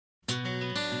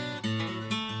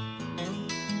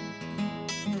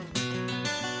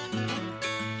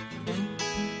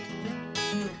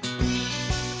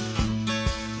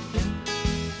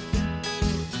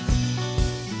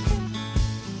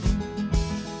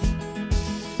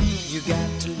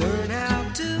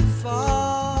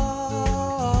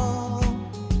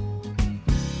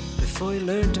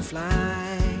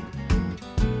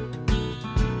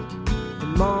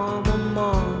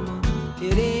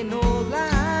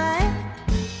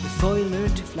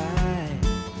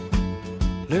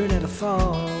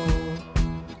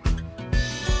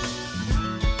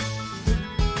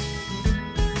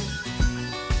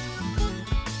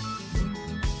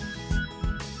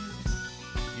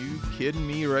You kidding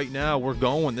me right now? We're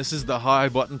going. This is the High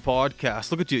Button Podcast.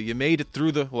 Look at you. You made it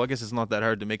through well, I guess it's not that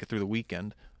hard to make it through the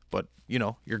weekend, but,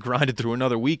 you're grinded through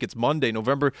another week. It's Monday,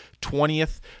 November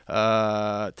 20th.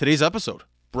 Today's episode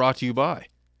brought to you by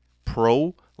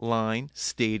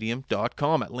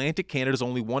ProLineStadium.com, Atlantic Canada's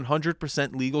only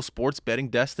 100% legal sports betting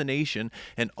destination,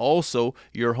 and also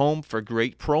your home for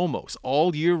great promos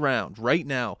all year round. Right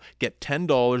now, get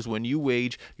 $10 when you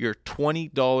wage your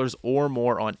 $20 or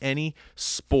more on any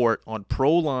sport on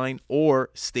ProLine or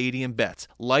Stadium Bets.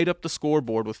 Light up the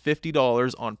scoreboard with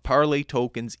 $50 on parlay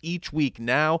tokens each week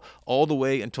now all the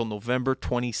way until November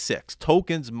 26th.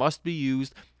 Tokens must be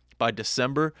used by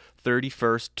December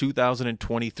 31st,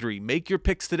 2023. Make your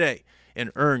picks today and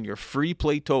earn your free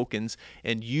play tokens,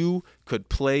 and you could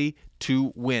play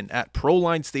to win at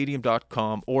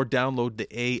ProLineStadium.com or download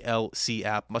the ALC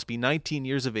app. Must be 19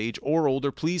 years of age or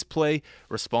older. Please play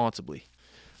responsibly.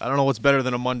 I don't know what's better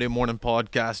than a Monday morning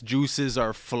podcast. Juices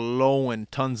are flowing.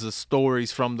 Tons of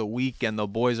stories from the weekend. The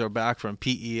boys are back from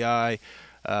PEI.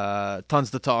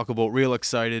 Tons to talk about. Real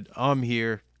excited. I'm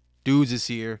here. Dudes is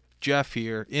here. Jeff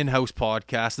here, in-house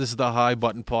podcast. This is the High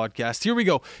Button Podcast. Here we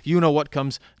go. You know what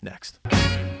comes next.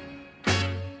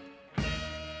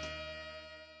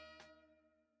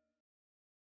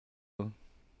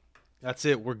 That's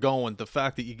it. We're going. The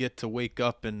fact that you get to wake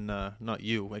up and, not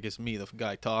you, I guess me, the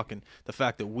guy talking, the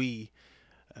fact that we,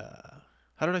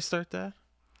 how did I start that?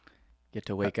 Get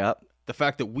to wake up. The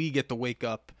fact that we get to wake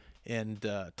up and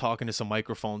talking to some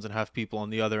microphones and have people on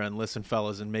the other end listen,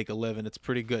 fellas, and make a living. It's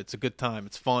pretty good. It's a good time.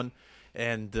 It's fun,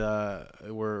 and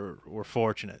we're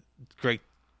fortunate. It's great,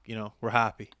 we're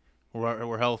happy.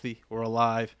 We're healthy. We're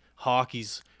alive.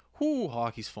 Hockey's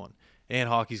fun, and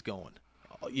hockey's going.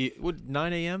 What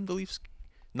 9 a.m. the Leafs?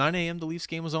 9 a.m. the Leafs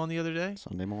game was on the other day.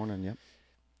 Sunday morning. Yep.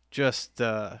 Just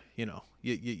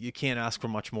you can't ask for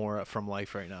much more from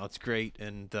life right now. It's great,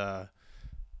 and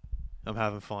I'm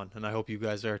having fun, and I hope you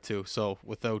guys are too. So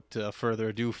without further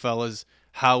ado, fellas,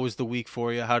 how was the week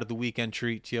for you? How did the weekend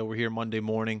treat you? We're here Monday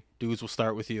morning. Dudes, we'll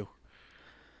start with you.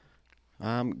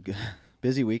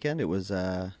 Busy weekend. It was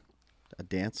a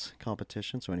dance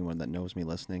competition, so anyone that knows me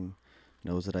listening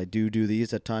knows that I do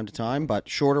these at time to time, but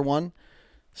shorter one.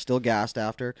 Still gassed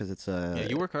after because it's a... Yeah,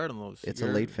 you work hard on those. It's a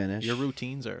late finish. Your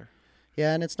routines are...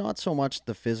 Yeah, and it's not so much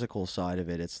the physical side of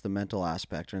it. It's the mental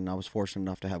aspect, and I was fortunate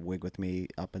enough to have Wig with me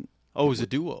up in... Oh, it was a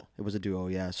duo. It was a duo,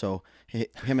 yeah. So him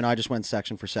and I just went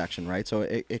section for section, right? So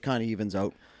it kind of evens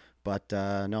out. But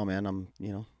no, man, I'm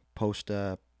post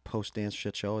dance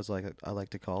shit show is like I like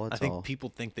to call it. I think people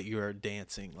think that you're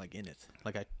dancing like in it.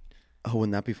 Oh,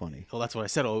 wouldn't that be funny? Well, that's what I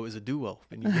said. Oh, it was a duo.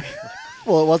 And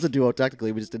Well, it was a duo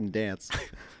technically. We just didn't dance.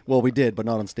 Well, we did, but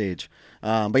not on stage.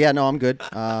 But yeah, no, I'm good.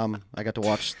 I got to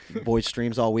watch boys'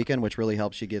 streams all weekend, which really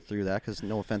helps you get through that. Because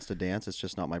no offense to dance, it's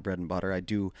just not my bread and butter. I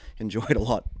do enjoy it a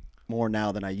lot more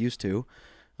now than I used to,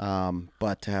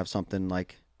 but to have something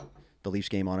like the Leafs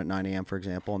game on at 9 a.m., for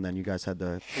example, and then you guys had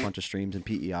the bunch of streams in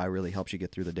PEI really helps you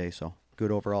get through the day, so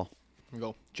good overall. Here we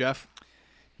go. Jeff?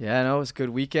 Yeah, no, it was a good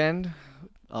weekend.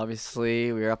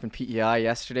 Obviously, we were up in PEI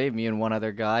yesterday, me and one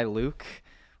other guy, Luke,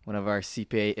 one of our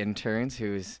CPA interns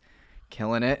who's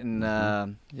killing it, and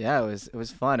yeah, it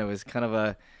was fun. It was kind of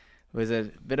a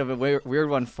bit of a weird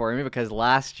one for me because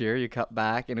last year you cut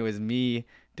back and it was me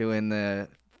doing the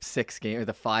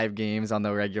 5 games on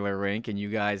the regular rink and you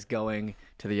guys going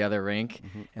to the other rink,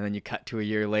 and then you cut to a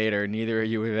year later, neither of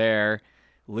you were there.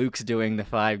 Luke's doing the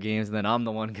 5 games and then I'm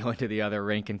the one going to the other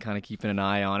rink and kind of keeping an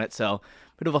eye on it. So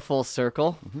bit of a full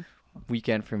circle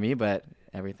weekend for me, but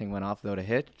everything went off without a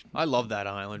hitch. I love that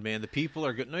island, man. The people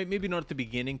are good. Maybe not at the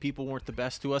beginning. People weren't the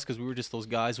best to us because we were just those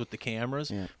guys with the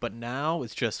cameras. Yeah. But now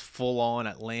it's just full-on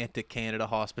Atlantic Canada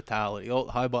hospitality. Oh,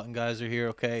 High Button guys are here,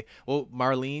 okay. Well,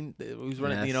 Marlene, who's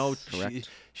running,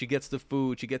 she gets the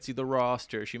food. She gets you the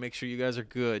roster. She makes sure you guys are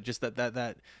good. Just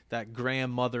that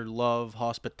grandmother love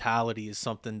hospitality is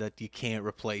something that you can't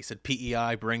replace. And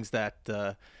PEI brings that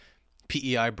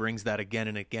again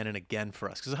and again and again for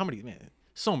us. Because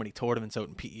so many tournaments out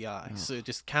in PEI. So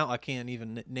I can't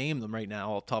even name them right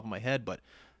now off the top of my head, but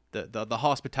the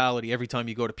hospitality every time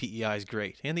you go to PEI is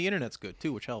great. And the internet's good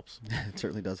too, which helps. It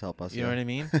certainly does help us. You know what I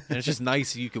mean? And it's just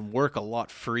nice you can work a lot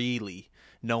freely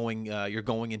knowing you're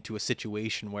going into a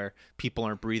situation where people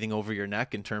aren't breathing over your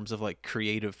neck in terms of like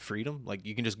creative freedom. Like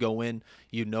you can just go in,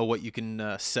 you know what you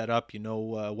can set up, you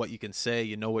know what you can say,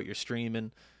 you know what you're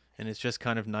streaming. And it's just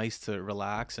kind of nice to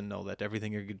relax and know that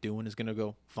everything you're doing is going to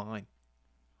go fine.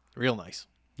 Real nice.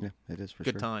 Yeah, it is for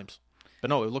sure. Good times. But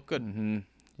no, it looked good. Mm-hmm.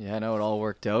 Yeah, no, it all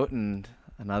worked out, and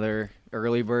another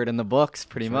early bird in the books,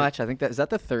 pretty much. Right. I think is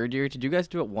that the third year? Did you guys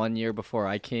do it 1 year before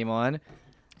I came on?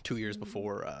 2 years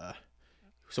before.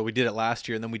 So we did it last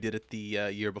year, and then we did it the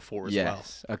year before as well.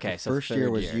 Yes. Okay. The So first third year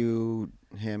was you,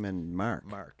 him, and Mark.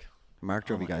 Mark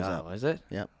drove you guys up. Was it?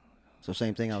 Yep. So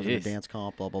same thing. I was in a Jeez. dance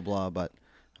comp, blah blah blah. But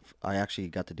I actually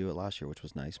got to do it last year, which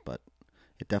was nice. But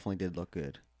it definitely did look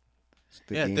good.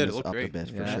 The Yeah, it game did. It is looked up great. a bit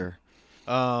Yeah. for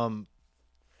sure.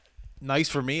 Nice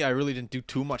for me. I really didn't do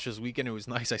too much this weekend. It was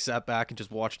nice. I sat back and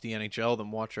just watched the NHL,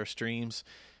 then watched our streams.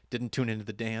 Didn't tune into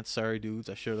the dance. Sorry, dudes.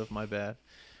 I should have. My bad.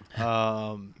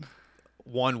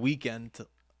 One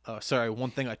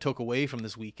thing I took away from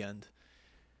this weekend.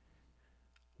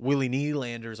 Willie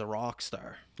Nylander's a rock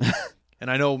star. And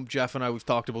I know Jeff and I, we've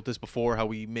talked about this before, how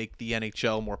we make the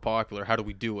NHL more popular. How do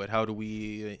we do it? How do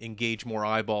we engage more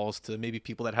eyeballs to maybe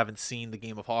people that haven't seen the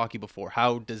game of hockey before?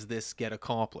 How does this get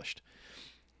accomplished?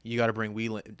 You got to bring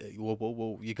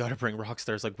you got to bring rock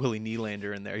stars like Willie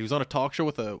Nylander in there. He was on a talk show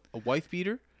with a wife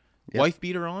beater. Yep. Wife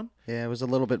beater on. Yeah, it was a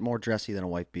little bit more dressy than a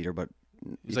wife beater, but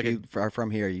was if like you are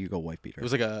from here, you go wife beater. It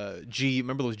was like a G.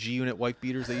 Remember those G unit wife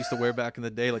beaters they used to wear back in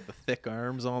the day, like the thick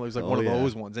arms on. It was like one of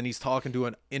those ones. And he's talking to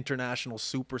an international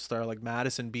superstar like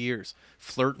Madison Beers,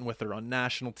 flirting with her on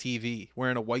national TV,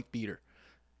 wearing a white beater.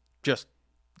 Just,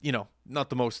 not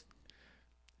the most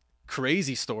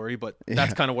crazy story, but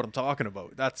that's kind of what I'm talking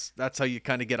about. That's how you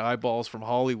kind of get eyeballs from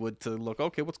Hollywood to look,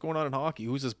 okay, what's going on in hockey?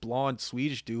 Who's this blonde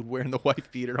Swedish dude wearing the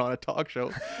white beater on a talk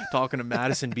show talking to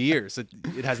Madison Beers?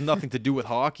 It has nothing to do with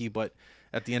hockey, but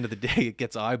at the end of the day, it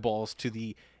gets eyeballs to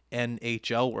the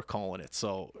NHL, we're calling it.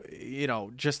 So,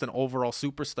 just an overall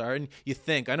superstar. And you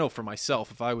think, I know for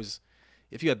myself,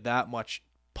 if you had that much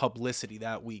publicity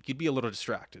that week, you'd be a little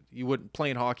distracted. You wouldn't,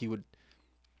 playing hockey would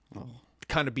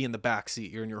kind of be in the back seat.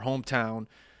 You're in your hometown.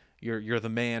 You're the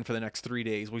man for the next 3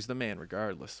 days. Well, he's the man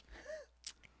regardless.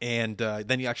 And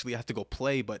then you actually have to go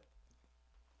play, but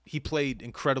he played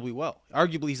incredibly well.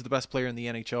 Arguably, he's the best player in the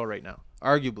NHL right now.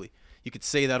 Arguably. You could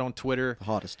say that on Twitter. The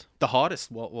hottest. The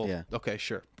hottest? Well, yeah. Okay,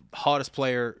 sure. Hottest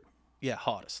player. Yeah,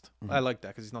 hottest. Mm-hmm. I like that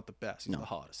because he's not the best. He's the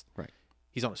hottest. Right.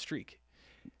 He's on a streak.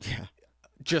 Yeah.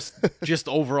 Just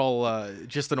overall,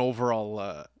 just an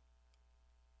overall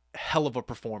hell of a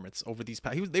performance over these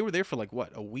past. They were there for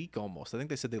a week almost. I think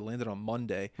they said they landed on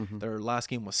Monday. Mm-hmm. Their last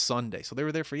game was Sunday, so they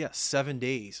were there for 7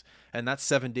 days. And that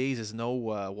 7 days is no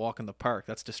walk in the park.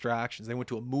 That's distractions. They went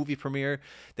to a movie premiere.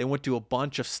 They went to a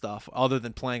bunch of stuff other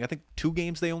than playing. I think 2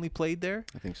 games they only played there.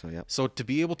 I think so. Yeah. So to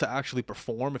be able to actually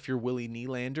perform, if you're Willie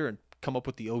Nylander, and come up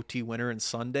with the OT winner in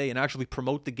Sunday, and actually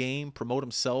promote the game, promote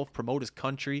himself, promote his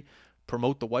country,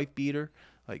 promote the white beater.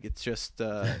 It's just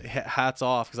hats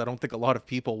off, because I don't think a lot of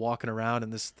people walking around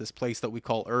in this place that we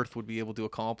call Earth would be able to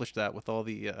accomplish that with all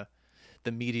the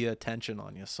media attention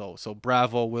on you. So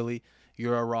bravo, Willie.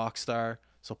 You're a rock star.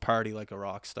 So party like a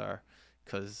rock star,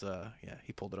 because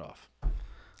he pulled it off.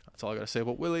 That's all I got to say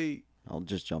about Willie. I'll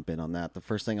just jump in on that. The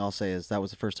first thing I'll say is that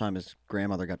was the first time his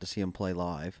grandmother got to see him play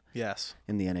live. Yes.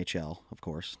 In the NHL, of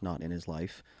course, not in his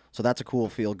life. So that's a cool,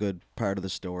 feel-good part of the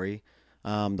story.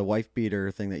 The wife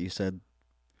beater thing that you said,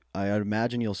 I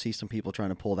imagine you'll see some people trying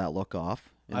to pull that look off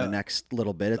in the next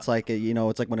little bit. It's like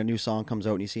it's like when a new song comes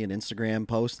out and you see an Instagram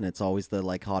post and it's always the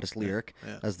hottest lyric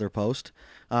as their post.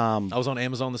 I was on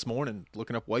Amazon this morning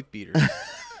looking up wife beaters.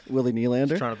 Willie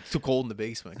Nylander. It's too cold in the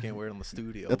basement. I can't wear it in the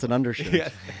studio. That's an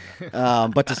undershirt.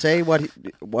 But to say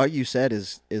what you said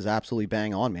is absolutely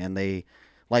bang on, man. They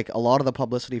a lot of the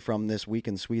publicity from this week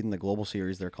in Sweden, the Global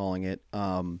Series, they're calling it,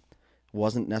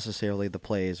 wasn't necessarily the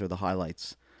plays or the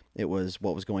highlights. It was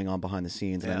what was going on behind the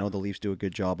scenes. And I know the Leafs do a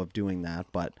good job of doing that,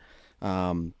 but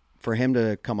for him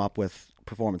to come up with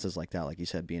performances like that, like you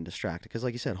said, being distracted, because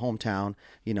like you said, hometown,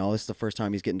 this is the first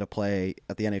time he's getting to play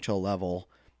at the NHL level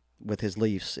with his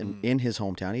Leafs in his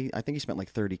hometown. I think he spent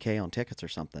 $30K on tickets or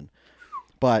something.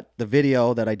 But the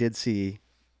video that I did see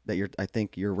that I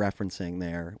think you're referencing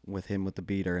there with him with the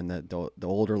beater and the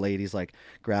older ladies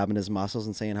grabbing his muscles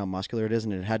and saying how muscular it is,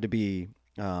 and it had to be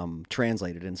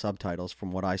translated in subtitles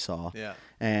from what I saw. Yeah.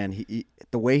 And he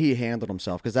the way he handled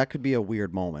himself, because that could be a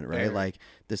weird moment, right? Very.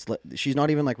 She's not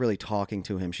even really talking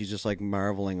to him. She's just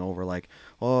marveling over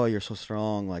oh, you're so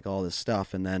strong, all this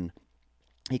stuff. And then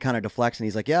he kind of deflects and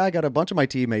he's like, yeah, I got a bunch of my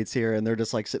teammates here, and they're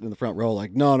just sitting in the front row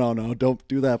no, don't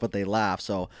do that. But they laugh.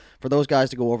 So for those guys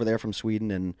to go over there from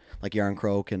Sweden and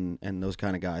Järnkrok and those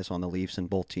kind of guys on the Leafs and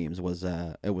both teams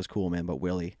it was cool, man. But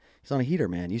Willie, he's on a heater,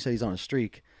 man. You said he's on a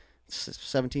streak.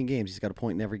 17 games. He's got a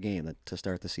point in every game to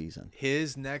start the season.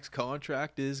 His next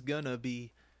contract is gonna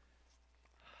be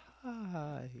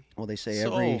high. Well, they say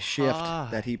every shift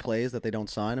that he plays that they don't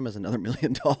sign him is another $1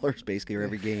 million basically, or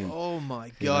every game. Oh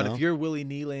my God! If you're Willie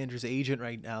Nylander's agent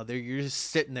right now, you're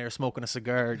just sitting there smoking a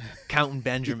cigar, counting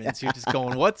Benjamins. You're just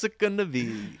going, "What's it gonna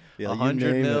be? Yeah,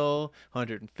 100 mil,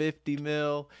 150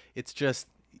 mil. It's just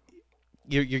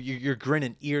you're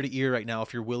grinning ear to ear right now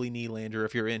if you're Willie Nylander,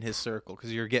 if you're in his circle,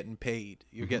 because you're getting paid.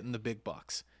 You're getting the big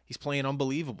bucks. He's playing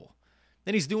unbelievable.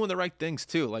 And he's doing the right things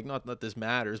too. Like, not that this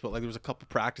matters, but like there was a couple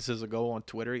practices ago on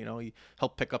Twitter, he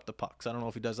helped pick up the pucks. I don't know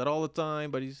if he does that all the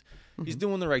time, but he's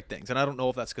doing the right things. And I don't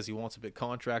know if that's because he wants a big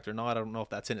contract or not. I don't know if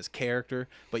that's in his character,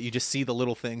 but you just see the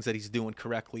little things that he's doing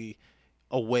correctly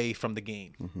away from the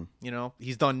game.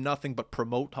 He's done nothing but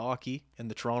promote hockey in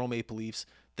the Toronto Maple Leafs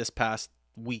this past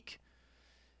week.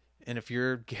 And if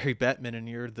you're Gary Bettman and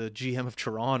you're the GM of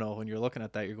Toronto and you're looking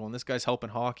at that, you're going, this guy's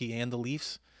helping hockey and the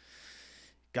Leafs.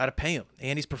 Got to pay him,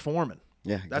 and he's performing.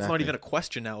 Yeah, exactly. That's not even a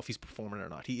question now if he's performing or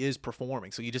not. He is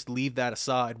performing. So you just leave that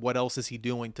aside. What else is he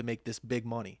doing to make this big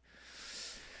money?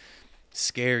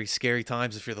 Scary, scary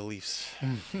times if you're the Leafs.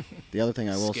 The other thing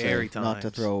I will Scary say, not to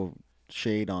times. throw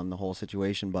shade on the whole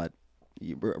situation, but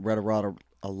you read a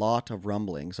lot of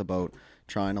rumblings about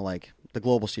trying to, like, the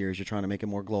global series, you're trying to make it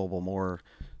more global, more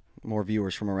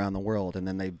viewers from around the world, and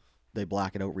then they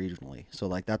black it out regionally. So,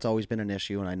 like, that's always been an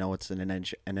issue, and I know it's an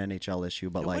NHL issue,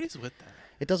 but What is with that?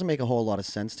 it doesn't make a whole lot of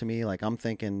sense to me. Like, I'm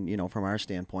thinking, from our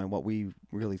standpoint, what we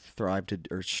really strive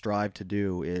to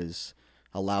do is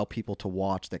allow people to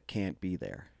watch that can't be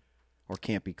there or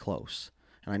can't be close.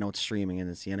 And I know it's streaming and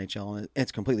it's the NHL and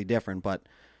it's completely different, but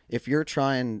if you're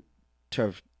trying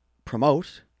to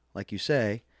promote, like you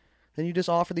say, then you just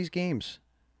offer these games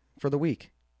for the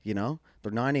week.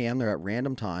 They're 9 a.m. They're at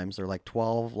random times. They're like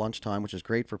 12 lunchtime, which is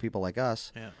great for people like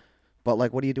us. Yeah. But,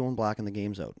 like, what are you doing blacking the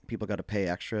games out? People got to pay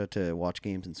extra to watch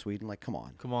games in Sweden. Like, come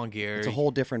on. Come on, Gary. It's a whole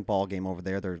different ball game over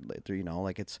there. They're do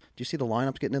you see the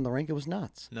lineups getting in the rink? It was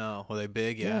nuts. No. Were they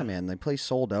big? Yeah, man. They play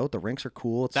sold out. The rinks are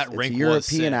cool. It's That rink a was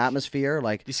sick. European atmosphere.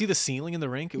 Like, Do you see the ceiling in the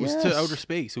rink? It was to Yes. outer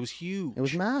space. It was huge. it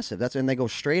was massive. And they go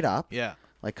straight up. Yeah.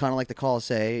 Like, kind of like the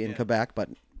Colisée in Yeah. Quebec,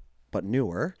 but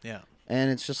newer. Yeah. And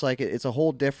it's just like it's a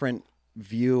whole different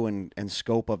view and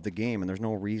scope of the game, and there's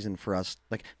no reason for us,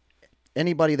 like,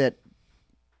 anybody that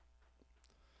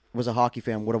was a hockey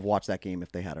fan would have watched that game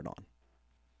if they had it on,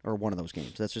 or one of those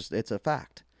games. It's a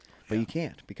fact. But you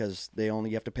can't, because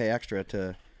you have to pay extra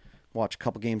to watch a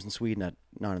couple games in Sweden at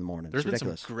 9 in the morning. There's It's been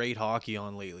ridiculous. some great hockey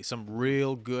on lately, some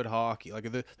real good hockey. Like,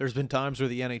 there's been times where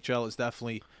the NHL has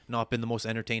definitely not been the most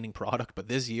entertaining product, but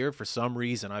this year, for some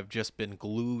reason, I've just been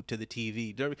glued to the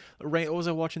TV. What was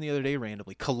I watching the other day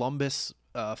randomly? Columbus,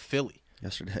 Philly.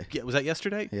 Yesterday. Yeah, was that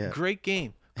yesterday? Yeah. Great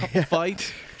game. Couple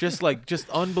fights, just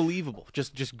unbelievable.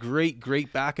 Just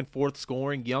great back and forth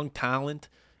scoring, young talent.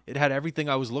 It had everything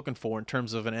I was looking for in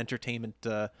terms of an entertainment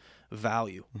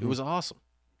value. It was awesome.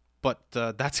 But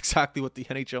that's exactly what the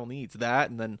NHL needs. That,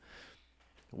 and then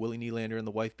Willie Nylander and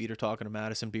the wife beater talking to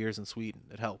Madison Beers in Sweden.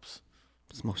 It helps.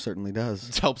 This most certainly does.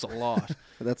 It helps a lot.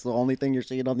 That's the only thing you're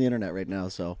seeing on the internet right now,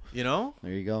 so there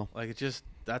you go. Like,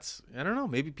 I don't know.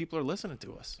 Maybe people are listening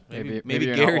to us. Maybe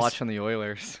you're Gary's not watching the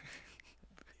Oilers.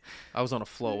 I was on a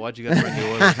flow. Why'd you guys bring the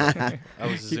Oilers? I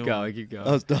was Keep going.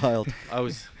 I was dialed.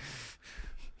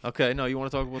 Okay, no, you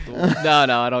want to talk about the Oilers?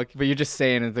 No, I don't. But you're just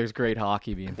saying that there's great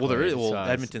hockey being played. Well, there is. Well, so it's-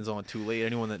 Edmonton's on too late.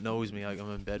 Anyone that knows me, I'm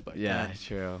in bed by Yeah, 10.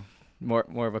 true.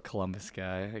 More of a Columbus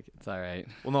guy. Like, it's all right.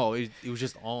 Well, no, it was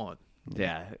just on.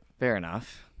 Yeah, fair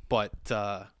enough. But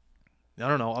I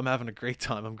don't know. I'm having a great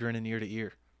time. I'm grinning ear to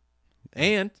ear.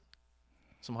 And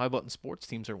some high button sports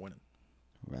teams are winning.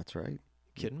 That's right.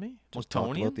 Kidding me? Just talked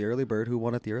Monctonian? about the early bird. Who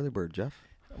won at the early bird, Jeff?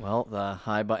 Well, the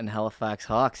high button Halifax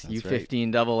Hawks, That's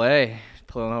U15 AA,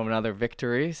 pulling home another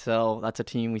victory. So that's a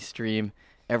team we stream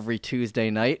every Tuesday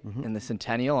night in the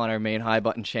Centennial on our main high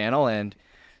button channel. And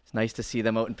it's nice to see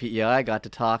them out in PEI. Got to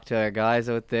talk to our guys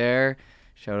out there.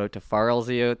 Shout out to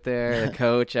Farlesy out there, the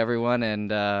coach, everyone. And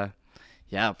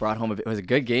brought home it was a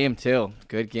good game, too.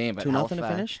 Good game. But 2-0 it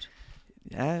Halifax- finished?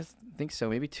 Yeah, I think so.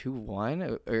 Maybe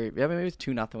 2-1, or maybe it was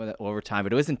 2-0 with overtime.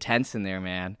 But it was intense in there,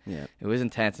 man. Yeah. It was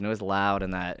intense and it was loud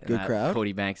in that Good crowd?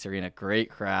 Cody Banks Arena.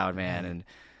 Great crowd, man. And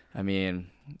I mean,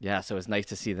 so it was nice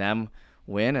to see them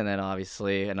win, and then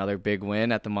obviously another big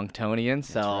win at the Monctonian.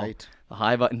 So right. the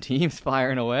high button team's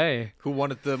firing away. Who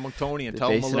won at the Monctonian? The Tell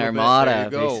them a Basin little Armada,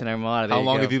 bit. There you go. Basin Armada. How there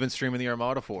long go. have you been streaming the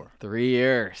Armada for? 3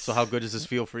 years. So how good does this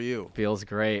feel for you? Feels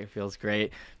great.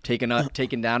 Taking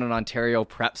down an Ontario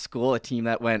prep school, a team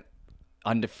that went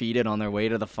undefeated on their way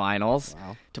to the finals.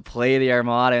 Wow. To play the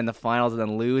Armada in the finals and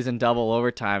then lose in double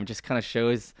overtime just kind of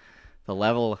shows the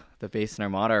level the Basin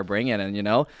Armada are bringing.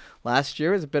 And, last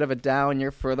year was a bit of a down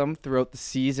year for them throughout the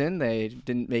season. They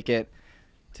didn't make it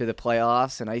to the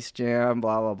playoffs and Ice Jam,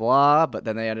 blah, blah, blah. But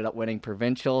then they ended up winning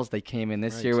provincials. They came in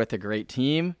this year with a great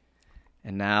team.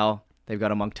 And now they've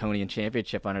got a Monktonian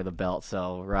championship under the belt,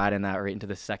 so riding that right into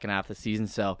the second half of the season.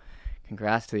 So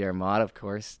congrats to the Armada, of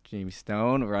course. Jamie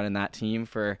Stone running that team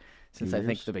since I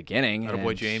think the beginning.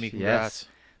 Attaboy, Jamie, congrats. Yes,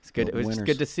 it's good. It was just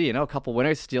good to see. A couple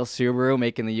winners. Steel Subaru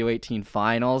making the U18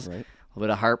 finals. Right. A little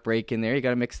bit of heartbreak in there. You got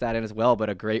to mix that in as well. But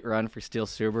a great run for Steel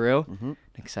Subaru. Mm-hmm.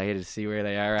 Excited to see where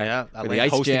they are Yeah, for the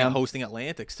Ice Jam. hosting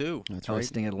Atlantics too. That's right.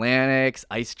 Hosting Atlantics,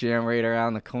 Ice Jam right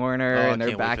around the corner I in their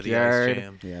can't wait for the Ice backyard.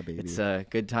 Jam. Yeah, baby. It's a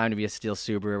good time to be a Steel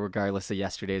Subaru, regardless of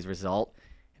yesterday's result,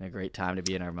 and a great time to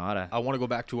be an Armada. I want to go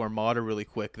back to Armada really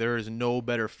quick. There is no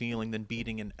better feeling than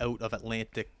beating an out of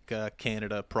Atlantic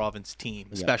Canada province team,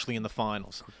 especially in the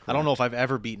finals. Correct. I don't know if I've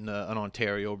ever beaten an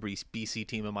Ontario or BC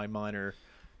team in my minor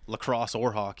lacrosse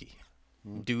or hockey.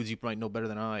 Dudes, you might know better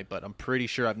than I, but I'm pretty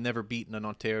sure I've never beaten an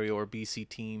Ontario or BC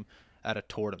team at a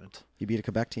tournament. You beat a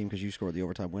Quebec team because you scored the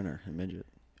overtime winner in midget.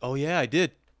 Oh, yeah, I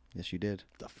did. Yes, you did.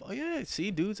 Yeah,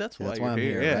 see, dudes, that's why That's you're why I'm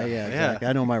here. here. Right? Yeah, exactly.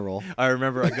 I know my role. I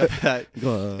remember I got that.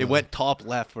 It went top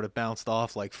left, but it bounced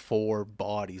off like 4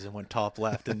 bodies and went top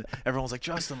left. And everyone was like,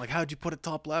 Justin, like, how'd you put it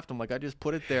top left? I'm like, I just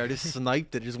put it there. I just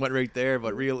sniped it. It just went right there.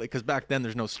 But really, because back then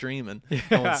there's no streaming.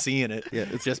 No one's seeing it. Yeah,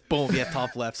 it's just boom,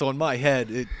 top left. So in my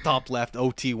head, top left,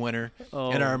 OT winner.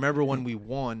 Oh. And I remember when we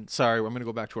won. Sorry, I'm going to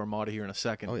go back to Armada here in a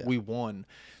second. Oh, yeah. We won.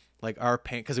 Like our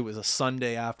because it was a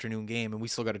Sunday afternoon game and we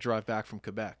still got to drive back from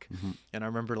Quebec. Mm-hmm. And I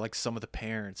remember like some of the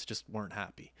parents just weren't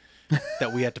happy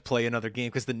that we had to play another game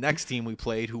because the next team we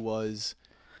played, who was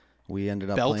we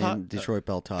ended up playing Detroit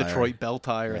Bell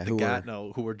Tire. At the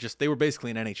Gatineau, who were they were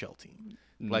basically an NHL team.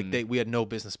 Like we had no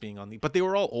business being on but they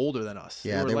were all older than us.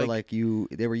 Yeah, they were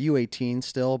U18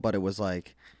 still, but it was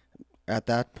like at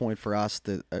that point for us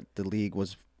the league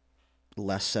was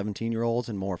less 17-year-olds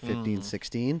and more 15,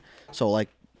 16. So like.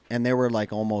 And they were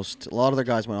like almost a lot of their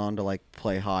guys went on to like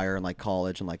play higher and like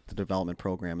college and like the development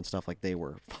program and stuff. Like they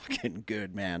were fucking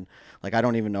good, man. Like I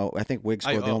don't even know. I think Wig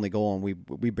scored the only goal and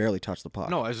we barely touched the puck.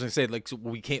 No, I was gonna say like so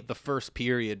we can't. The first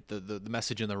period, the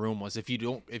message in the room was if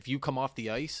you come off the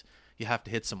ice, you have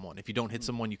to hit someone. If you don't hit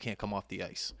someone, you can't come off the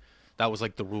ice. That was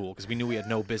like the rule because we knew we had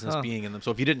no business being in them.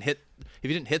 So if you didn't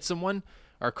hit someone,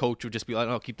 our coach would just be like,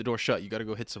 "Oh, keep the door shut. You got to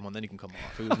go hit someone, then you can come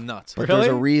off." It was nuts. But there's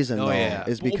a reason, though. Yeah.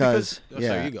 Is because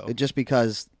there you go. Just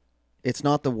because it's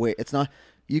not the way. It's not.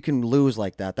 You can lose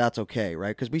like that. That's okay,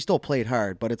 right? Because we still played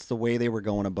hard, but it's the way they were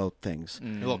going about things.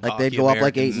 Like they'd go up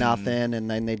like 8-0, and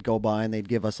then they'd go by and they'd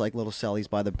give us like little sellies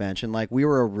by the bench, and like we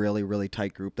were a really really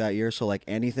tight group that year. So like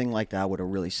anything like that would have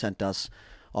really sent us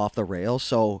off the rails.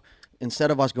 So instead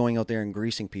of us going out there and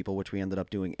greasing people, which we ended up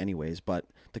doing anyways, but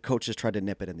the coach just tried to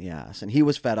nip it in the ass, and he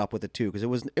was fed up with it too because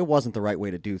it wasn't the right way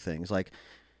to do things. Like,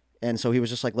 and so he was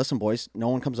just like, "Listen, boys, no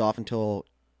one comes off until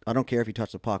I don't care if you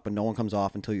touch the puck, but no one comes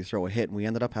off until you throw a hit." And we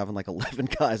ended up having like 11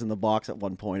 guys in the box at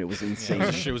one point. It was insane.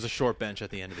 Yeah, it was a short bench at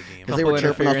the end of the game because they were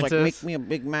chirping us like, "Make me a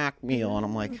Big Mac meal," and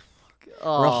I'm like.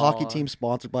 We're a hockey team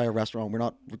sponsored by a restaurant. We're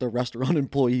not the restaurant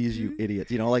employees, you idiots.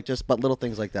 You know, like but little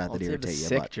things like that that irritate you.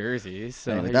 Sick jerseys.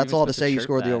 So anyway, that's all to say you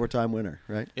scored the overtime winner,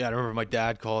 right? Yeah, I remember my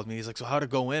dad called me. He's like, "So how'd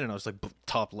it go in?" And I was like,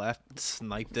 "Top left."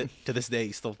 Sniped it. To this day,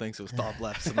 he still thinks it was top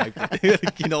left. Sniped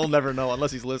it. He'll never know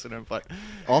unless he's listening. But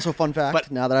also, fun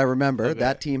fact. Now that I remember,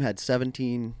 that team had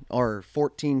 17 or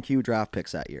 14 Q draft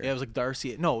picks that year. Yeah, it was like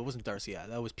Darcy. No, it wasn't Darcy.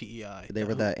 That was PEI. They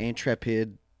were the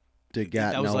Intrepid de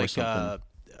Gatineau or something.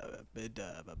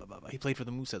 He played for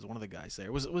the Mooseheads. One of the guys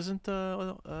there wasn't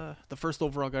the first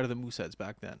overall guy to the Mooseheads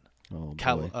back then. Oh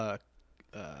boy.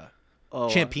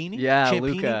 Champini. Yeah,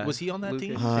 Champini? Luca. Was he on that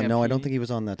team? No, I don't think he was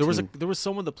on that. team. There was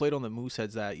someone that played on the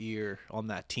Mooseheads that year on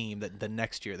that team that the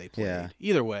next year they played. Yeah.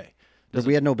 Either way.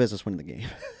 We had no business winning the game.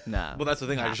 Nah. Well, that's the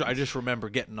thing. I just remember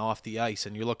getting off the ice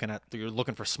and you're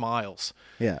looking for smiles.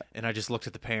 Yeah. And I just looked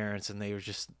at the parents and they were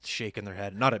just shaking their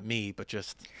head, not at me, but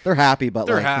just they're happy, but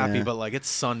it's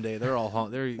Sunday. They're all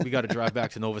we got to drive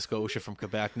back to Nova Scotia from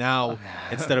Quebec now.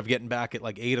 Instead of getting back at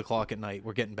like 8:00 at night,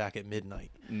 we're getting back at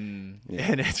midnight. Yeah.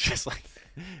 And it's just like,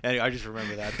 anyway, I just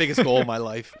remember that biggest goal of my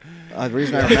life. The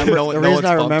reason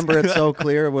I remember it so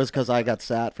clear was because I got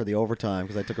sat for the overtime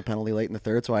because I took a penalty late in the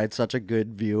third, so I had such a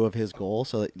good view of his goal.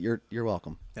 So that you're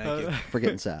welcome. Thank you for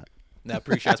getting sat. I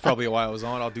appreciate. That's probably why I was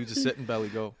on. I'll do just sit and belly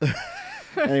go.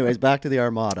 Anyways, back to the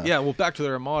Armada. Yeah, well, back to the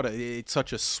Armada. It's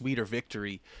such a sweeter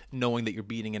victory knowing that you're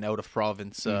beating an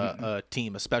out-of-province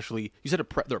team, especially. You said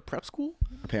they're a prep school?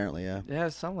 Apparently, yeah. Yeah,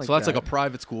 something like that. So that's like a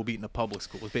private school beating a public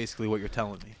school is basically what you're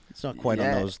telling me. It's not quite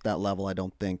on that level, I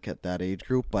don't think, at that age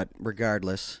group. But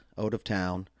regardless, out of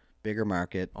town, bigger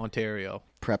market, Ontario.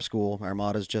 prep school.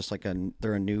 Armada's just like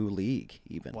they're a new league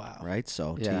even. Wow. Right?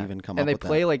 So Yeah. to even come and up they with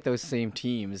play that. like those same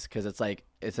teams because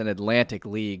it's an Atlantic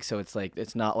league, so it's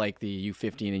not like the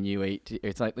U15 and U18.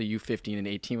 It's like the U15 and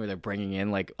 18 where they're bringing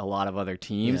in like a lot of other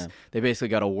teams. Yeah. They basically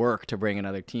got to work to bring in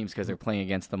other teams because they're playing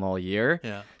against them all year.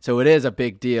 Yeah. So it is a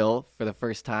big deal for the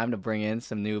first time to bring in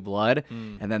some new blood,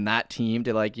 and then that team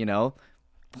to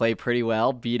play pretty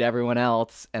well, beat everyone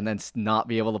else, and then not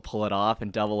be able to pull it off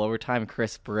in double overtime.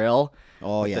 Chris Brill.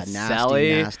 Oh with yeah, the nasty,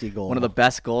 Sally, nasty goal. One of the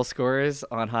best goal scorers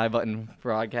on High Button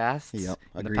broadcasts Yep,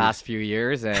 in the agreed. past few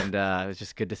years, and it was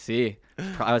just good to see.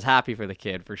 I was happy for the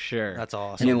kid for sure. That's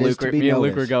awesome. Me and It is Luke, to be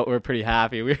noticed. were pretty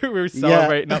happy. We were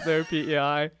celebrating up there at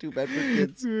PEI. Too bad for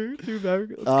kids. Too bad.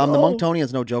 The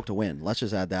Monktonian's no joke to win. Let's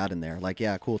just add that in there. Like,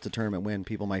 yeah, cool, it's a tournament win.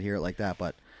 People might hear it like that,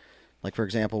 but like, for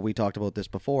example, we talked about this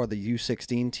before. The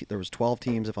U16, there was 12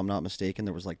 teams, if I'm not mistaken.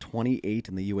 There was like 28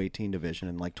 in the U18 division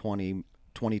and like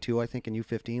 22, I think, in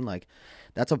U15. Like,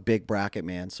 that's a big bracket,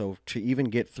 man. So to even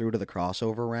get through to the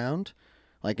crossover round,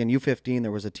 like in U15,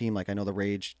 there was a team, like I know the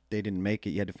Rage, they didn't make it.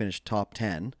 You had to finish top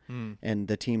 10. And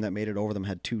the team that made it over them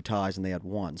had 2 ties and they had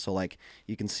 1. So, like,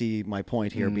 you can see my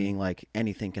point here being like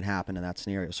anything can happen in that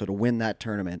scenario. So to win that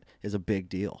tournament is a big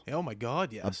deal. Oh my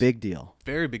God, yes. A big deal.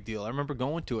 Very big deal. I remember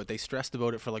going to it. They stressed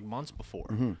about it for like months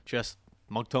before. Just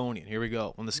Monktonian. Here we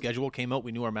go. When the schedule came out,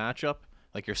 we knew our matchup.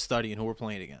 Like, you're studying who we're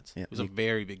playing against. Yeah, it was a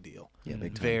very big deal. Yeah,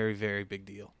 big time. Very, very big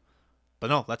deal. But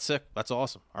no, that's sick. That's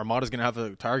awesome. Armada's going to have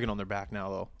a target on their back now,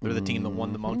 though. They're the team that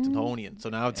won the Monktonian. So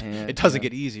now it doesn't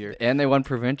get easier. And they won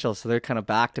provincial, so they're kind of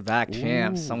back-to-back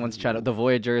champs. Someone's tried to. The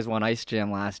Voyagers won Ice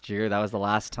Jam last year. That was the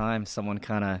last time someone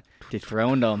kind of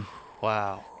dethroned them.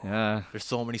 Wow. Yeah. There's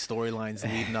so many storylines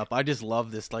leading up. I just love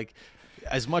this. Like,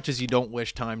 as much as you don't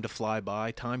wish time to fly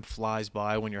by, time flies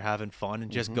by when you're having fun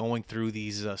and just going through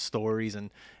these stories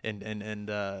and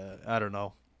I don't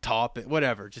know,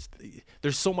 whatever. Just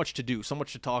there's so much to do, so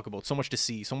much to talk about, so much to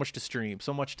see, so much to stream,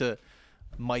 so much to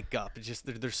mic up. It's just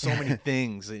there's so many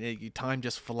things. Time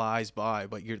just flies by.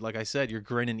 But you're, like I said, you're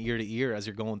grinning ear to ear as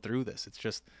you're going through this.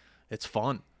 It's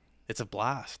fun. It's a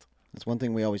blast. That's one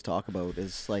thing we always talk about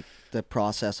is like the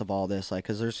process of all this. Like,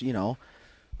 because there's,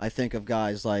 I think of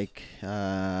guys like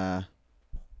the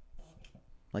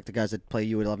guys that play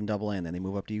U11 AA and then they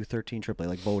move up to U13 AAA,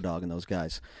 like Bodog and those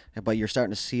guys. But you're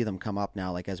starting to see them come up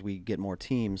now. Like, as we get more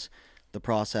teams, the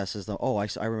process is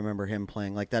I remember him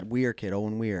playing like that Weir kid,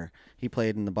 Owen Weir. He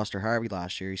played in the Buster Harvey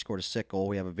last year. He scored a sick goal.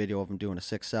 We have a video of him doing a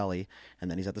sick celly, and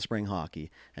then he's at the spring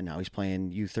hockey, and now he's playing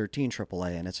U13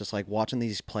 AAA. And it's just like watching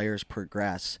these players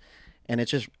progress. And it's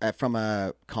just, from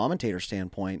a commentator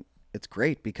standpoint, it's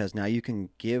great because now you can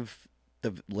give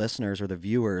the listeners or the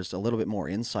viewers a little bit more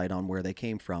insight on where they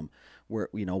came from, where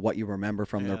what you remember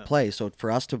from their play. So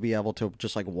for us to be able to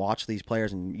just like watch these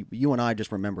players, and you and I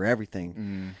just remember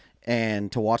everything, and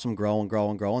to watch them grow and grow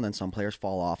and grow, and then some players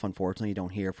fall off. Unfortunately, you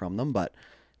don't hear from them, but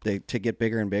to get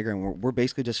bigger and bigger, and we're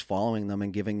basically just following them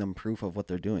and giving them proof of what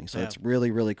they're doing. So it's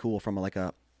really, really cool from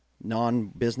a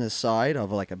non-business side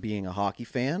of being a hockey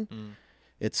fan.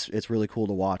 It's really cool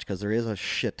to watch because there is a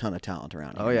shit ton of talent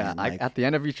around here. Oh yeah, at the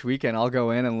end of each weekend, I'll go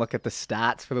in and look at the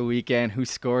stats for the weekend, who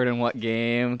scored in what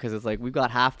game, because it's like we've got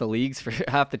half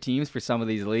the teams for some of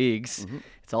these leagues.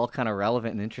 It's all kind of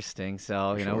relevant and interesting.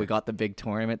 So we got the big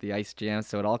tournament, the Ice Jam,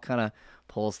 so it all kind of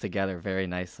pulls together very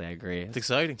nicely. I agree. It's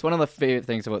exciting. It's one of the favorite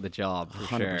things about the job, for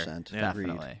 100%. sure. Yeah,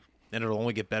 Definitely. agreed. And it'll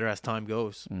only get better as time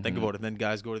goes. Think about it. Then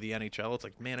guys go to the NHL. It's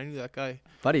like, man, I knew that guy.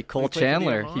 Buddy, Cole played for the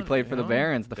Chandler, he Armada, played for the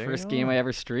Barons. The There first you game go. I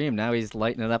ever streamed. Now he's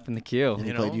lighting it up in the queue. And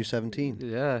he You played know?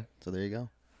 U17. Yeah. So there you go.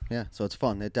 Yeah, so it's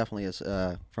fun. It definitely is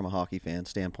from a hockey fan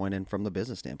standpoint, and from the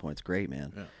business standpoint, it's great,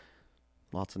 man. Yeah.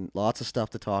 Lots of stuff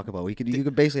to talk about. You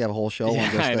could basically have a whole show Yeah,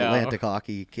 on just I know. Atlantic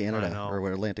Hockey I Canada know.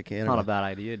 or Atlantic Canada. Not a bad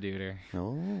idea, duder.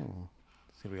 Oh,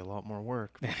 It's going to be a lot more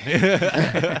work.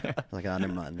 like on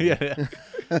their mind. Yeah.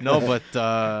 No,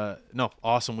 but no,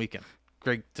 awesome weekend.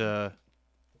 Great. I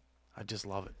just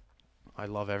love it. I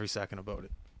love every second about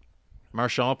it.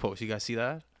 Marchand post. You guys see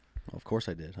that? Of course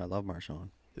I did. I love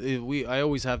Marchand. I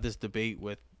always have this debate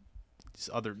with this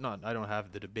other. I don't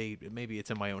have the debate. Maybe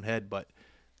it's in my own head, but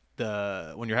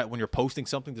when you're posting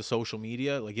something to social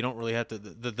media, like, you don't really have to.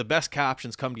 The best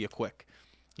captions come to you quick.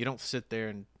 You don't sit there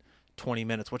and 20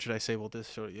 minutes. What should I say about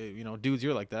this? Or, dudes,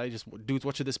 you're like that. Dudes,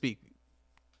 what should this be?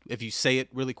 If you say it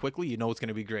really quickly, you know it's going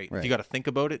to be great. Right. If you got to think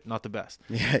about it, not the best.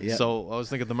 Yeah. So I was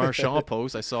thinking the Marchand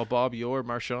post. I saw Bobby Orr,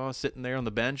 Marchand sitting there on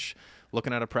the bench,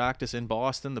 looking at a practice in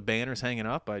Boston. The banners hanging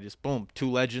up. I just, boom, 2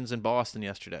 legends in Boston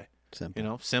yesterday.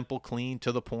 Simple. Simple, clean,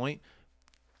 to the point.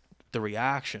 the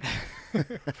reaction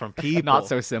from people. Not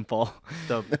so simple.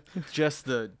 Just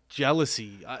the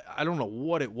jealousy. I don't know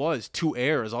what it was. Two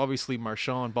eras. Obviously,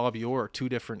 Marchand and Bobby Orr are two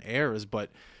different eras,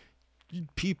 but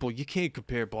people, you can't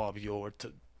compare Bobby Orr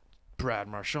to Brad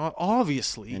Marchand,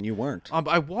 obviously. And you weren't.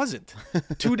 I wasn't.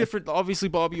 Two different. Obviously,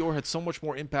 Bobby Orr had so much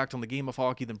more impact on the game of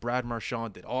hockey than Brad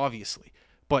Marchand did, obviously.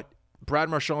 But Brad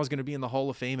Marchand is going to be in the Hall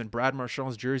of Fame, and Brad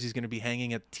Marchand's jersey is going to be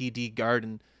hanging at TD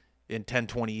Garden in 10,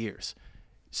 20 years.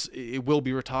 It will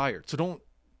be retired. So don't.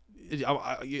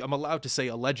 I'm allowed to say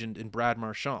a legend in Brad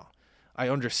Marchand. I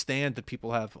understand that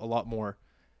people have a lot more,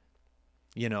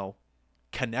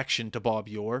 connection to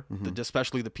Bobby Orr,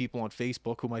 especially the people on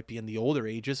Facebook who might be in the older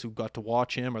ages who got to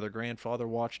watch him or their grandfather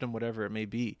watched him, whatever it may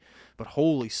be. But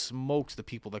holy smokes, the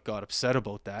people that got upset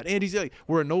about that. And he's like,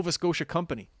 we're a Nova Scotia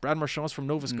company. Brad Marchand's from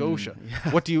Nova Scotia.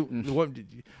 Yeah. What do you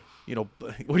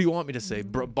want me to say?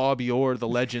 Bobby Orr, the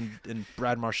legend, and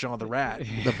Brad Marchand, the rat,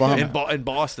 The bum. in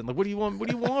Boston. Like, what do you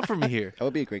want from me here? That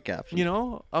would be a great caption.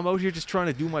 I'm out here just trying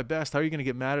to do my best. How are you going to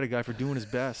get mad at a guy for doing his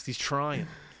best? He's trying.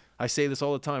 I say this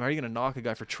all the time. How are you going to knock a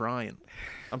guy for trying?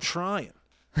 I'm trying.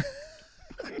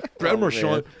 Brad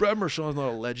Marchand's not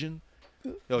a legend.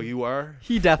 Oh, you are?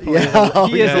 He definitely is.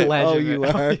 He is a legend. Oh, you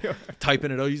are?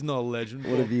 Typing it out. He's not a legend.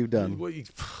 What have you done?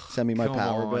 Send me my Come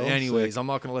power on. bill. Anyways, Sick. I'm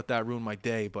not going to let that ruin my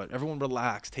day, but everyone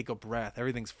relax. Take a breath.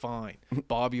 Everything's fine.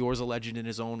 Bobby Orr's a legend in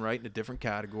his own right in a different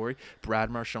category. Brad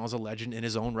Marchand's a legend in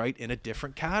his own right in a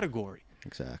different category.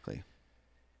 Exactly.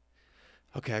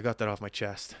 Okay, I got that off my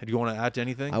chest. Do you want to add to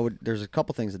anything? There's a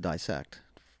couple things to dissect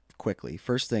quickly.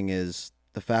 First thing is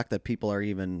the fact that people are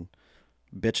even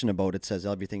bitching about it says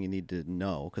everything you need to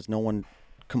know, because no one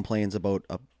complains about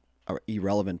a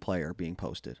irrelevant player being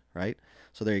posted, right?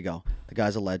 So there you go. The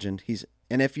guy's a legend.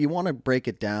 And if you want to break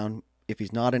it down, if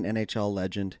he's not an NHL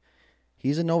legend,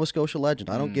 he's a Nova Scotia legend.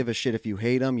 I don't give a shit if you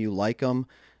hate him, you like him.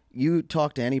 You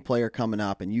talk to any player coming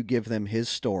up and you give them his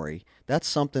story. That's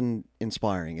something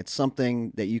inspiring. It's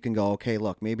something that you can go, okay,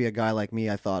 look, maybe a guy like me,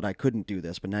 I thought I couldn't do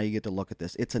this, but now you get to look at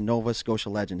this. It's a Nova Scotia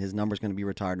legend. His number's going to be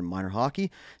retired in minor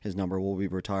hockey. His number will be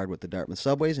retired with the Dartmouth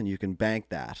Subways, and you can bank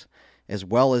that as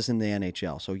well as in the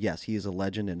NHL. So, yes, he is a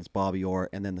legend, and it's Bobby Orr.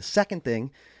 And then the second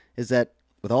thing is that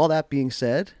with all that being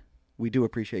said, we do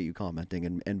appreciate you commenting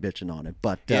and bitching on it,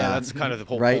 but that's kind of the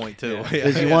whole point too.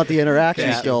 Because you want the interaction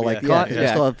Yeah. still, like Yeah. you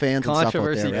still have fans and stuff out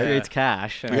Controversy there, right? creates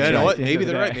cash. Yeah, you know what? Maybe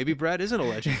they're right. Maybe Brad isn't a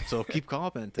legend, so keep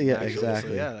commenting. Yeah, actually.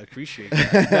 exactly. So, yeah, I appreciate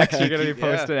that. Next, you're gonna be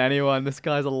posting anyone. This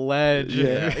guy's a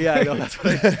legend. Yeah, I know. That's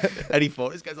what any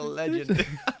photo. This guy's a legend.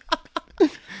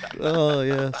 Oh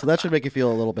yeah, so that should make you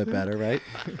feel a little bit better, right?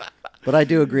 But I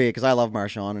do agree, because I love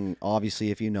Marchand, and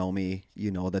obviously, if you know me, you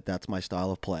know that that's my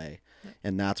style of play,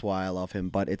 and that's why I love him.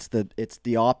 But it's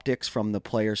the optics from the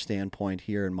player standpoint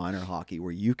here in minor hockey,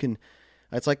 where you can.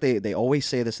 It's like they always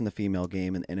say this in the female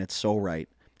game, and it's so right.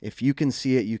 If you can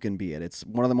see it, you can be it. It's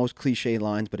one of the most cliche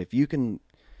lines, but if you can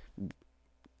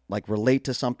like relate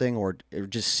to something or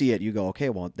just see it, you go, okay,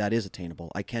 well, that is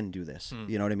attainable. I can do this.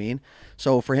 You know what I mean?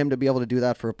 So for him to be able to do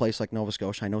that for a place like Nova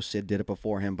Scotia, I know Sid did it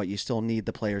before him, but you still need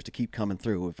the players to keep coming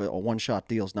through. If a one-shot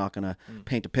deal is not going to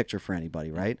paint a picture for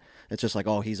anybody, right? It's just like,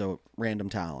 oh, he's a random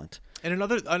talent. And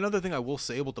another thing I will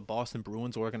say about the Boston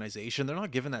Bruins organization, they're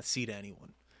not giving that C to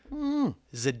anyone.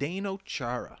 Zdeno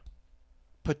Chara,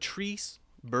 Patrice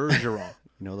Bergeron,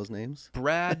 You know those names?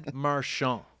 Brad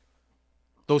Marchand.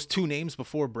 Those two names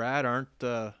before Brad aren't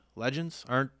legends,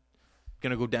 aren't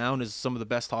going to go down as some of the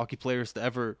best hockey players to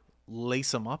ever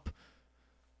lace them up.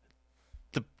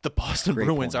 The Boston Great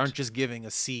Bruins point. aren't just giving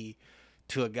a C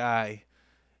to a guy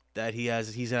that he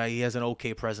has an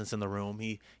okay presence in the room.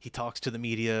 He talks to the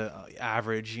media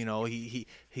average, he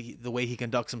the way he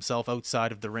conducts himself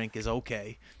outside of the rink is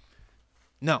okay.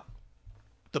 No.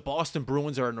 The Boston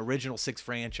Bruins are an original six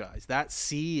franchise. That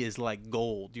C is like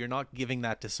gold. You're not giving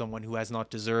that to someone who has not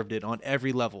deserved it on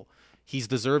every level. He's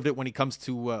deserved it when he comes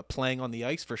to playing on the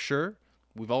ice, for sure.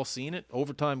 We've all seen it.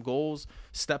 Overtime goals,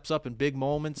 steps up in big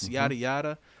moments, yada,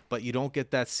 yada. But you don't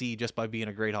get that C just by being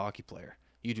a great hockey player.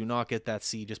 You do not get that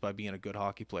C just by being a good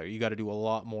hockey player. You got to do a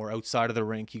lot more outside of the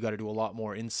rink. You got to do a lot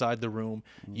more inside the room.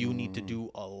 You need to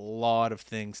do a lot of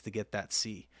things to get that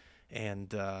C.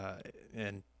 And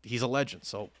he's a legend,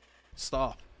 so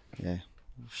stop. Yeah,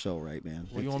 so right, man.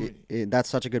 What do you want That's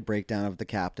such a good breakdown of the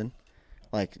captain.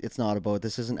 Like, it's not about,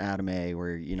 this isn't Adam A,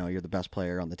 where, you're the best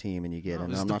player on the team and you get,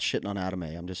 and I'm not shitting on Adam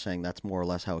A. I'm just saying that's more or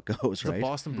less how it goes, right? The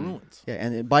Boston Bruins. Yeah,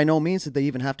 and by no means did they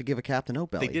even have to give a captain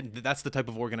out belly. They didn't. That's the type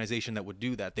of organization that would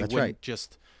do that. They That's wouldn't right.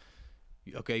 just,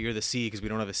 okay, you're the C because we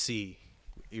don't have a C.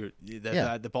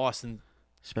 The Boston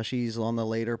especially he's on the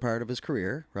later part of his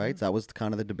career, right? That was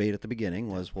kind of the debate at the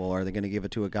beginning was, well, are they going to give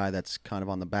it to a guy that's kind of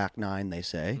on the back nine, they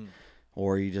say,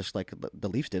 or you just like the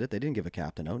Leafs did it. They didn't give a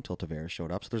captain out until Tavares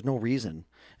showed up. So there's no reason.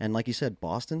 And like you said,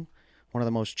 Boston, one of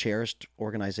the most cherished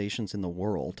organizations in the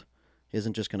world,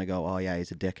 isn't just going to go, oh, yeah,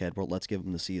 he's a dickhead. Well, let's give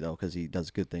him the C, though, because he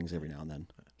does good things every now and then.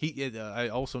 I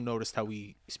also noticed how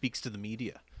he speaks to the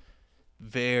media.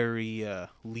 Very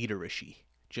leaderishy.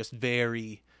 Just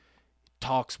very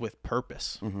talks with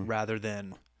purpose rather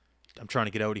than, I'm trying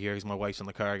to get out of here because my wife's in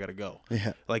the car, I got to go.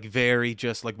 Yeah. Like very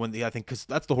just like when I think, because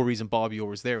that's the whole reason Bobby Orr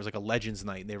was there. It was like a Legends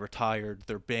night and they retired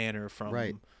their banner from...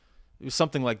 Right. It was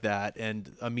something like that,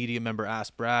 and a media member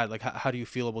asked Brad, like, how do you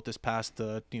feel about this past,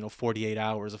 48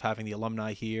 hours of having the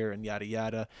alumni here and yada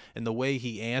yada? And the way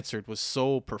he answered was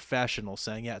so professional,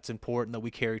 saying, yeah, it's important that we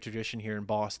carry tradition here in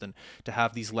Boston to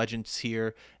have these legends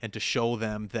here and to show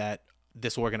them that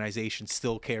this organization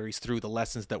still carries through the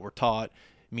lessons that were taught.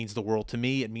 It means the world to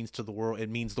me. It means to the world. It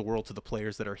means the world to the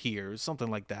players that are here. Something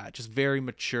like that. Just very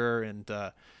mature and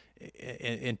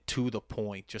to the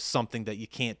point, just something that you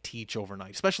can't teach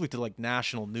overnight, especially to like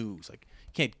national news. Like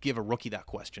you can't give a rookie that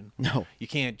question. No. You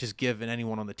can't just give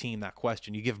anyone on the team that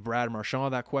question. You give Brad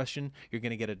Marchand that question, you're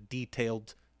going to get a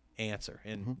detailed answer,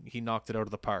 and he knocked it out of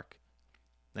the park.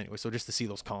 Anyway, so just to see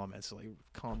those comments, like,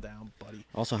 calm down, buddy.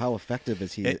 Also, how effective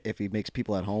is he if he makes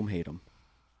people at home hate him?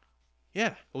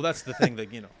 Yeah, well, that's the thing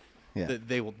that Yeah.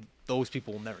 those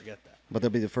people will never get that. But they'll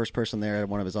be the first person there at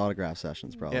one of his autograph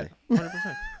sessions, probably. Yeah,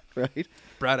 100%. Right?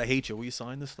 Brad, I hate you. Will you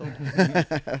sign this though?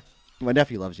 My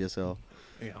nephew loves you, so.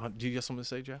 Yeah, do you got something to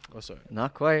say, Jeff? Oh, sorry.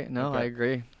 Not quite. No,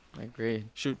 Okay. I agree.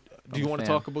 Shoot, do I'm you a want to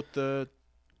fan. talk about the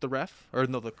ref or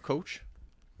no, the coach?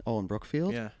 Oh, in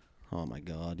Brookfield? Yeah. Oh, my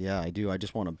God. Yeah, I do. I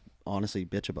just want to honestly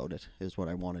bitch about it is what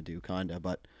I want to do, kind of.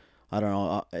 But I don't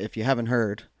know. If you haven't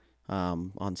heard,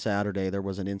 on Saturday there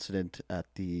was an incident at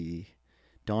the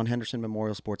Don Henderson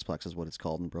Memorial Sportsplex is what it's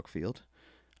called in Brookfield.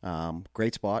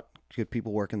 Great spot. Good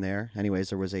people working there. Anyways,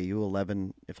 there was a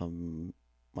U11, if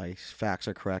my facts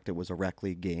are correct, it was a rec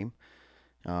league game.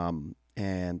 And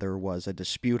there was a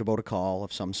dispute about a call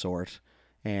of some sort,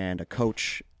 and a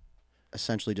coach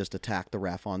essentially just attacked the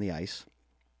ref on the ice.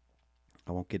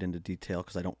 I won't get into detail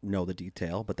because I don't know the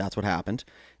detail, but that's what happened.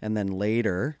 And then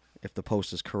later, if the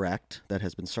post is correct that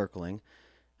has been circling,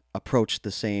 approached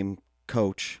the same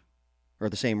coach or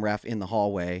the same ref in the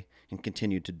hallway and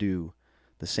continued to do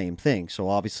the same thing. So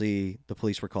obviously the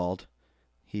police were called.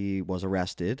 He was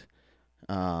arrested,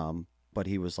 but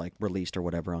he was like released or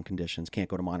whatever on conditions. Can't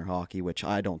go to minor hockey, which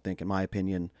I don't think, in my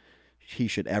opinion, he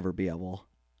should ever be able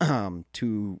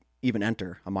to even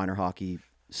enter a minor hockey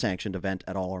sanctioned event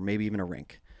at all, or maybe even a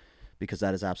rink, because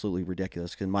that is absolutely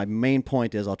ridiculous. And my main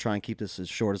point is, I'll try and keep this as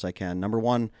short as I can. Number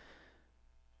one,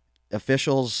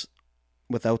 officials,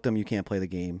 without them, you can't play the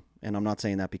game. And I'm not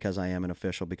saying that because I am an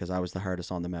official, because I was the hardest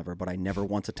on them ever, but I never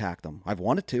once attacked them. I've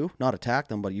wanted to, not attack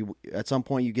them, but you at some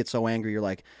point you get so angry, you're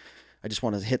like, I just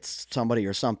want to hit somebody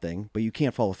or something, but you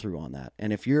can't follow through on that.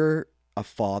 And if you're a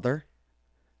father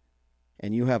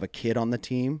and you have a kid on the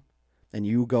team and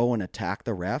you go and attack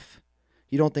the ref,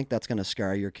 you don't think that's going to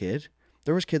scar your kid?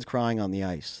 There was kids crying on the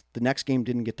ice. The next game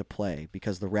didn't get to play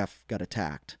because the ref got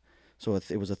attacked. So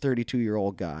it was a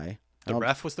 32-year-old guy. The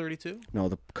ref was 32? No,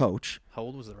 the coach. How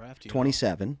old was the ref?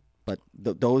 27. But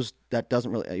that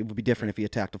doesn't really, it would be different if he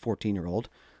attacked a 14-year-old.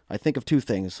 I think of two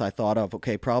things. I thought of,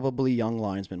 okay, probably young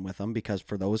linesmen with him, because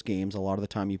for those games, a lot of the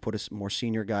time you put a more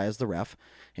senior guy as the ref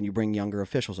and you bring younger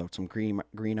officials out, some green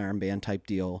armband type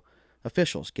deal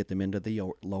officials, get them into the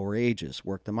lower ages,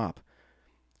 work them up.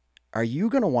 Are you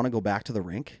going to want to go back to the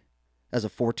rink as a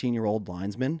 14-year-old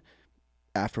linesman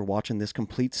after watching this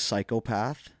complete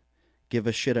psychopath give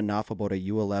a shit enough about a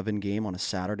U11 game on a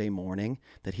Saturday morning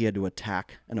that he had to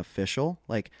attack an official?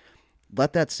 Like,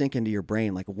 let that sink into your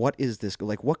brain. Like, what is this?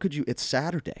 Like, what could you... It's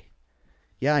Saturday.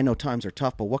 Yeah, I know times are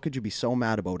tough, but what could you be so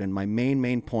mad about? And my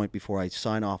main point before I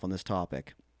sign off on this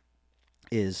topic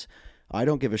is, I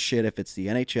don't give a shit if it's the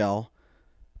NHL,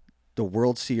 the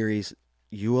World Series,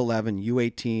 U11,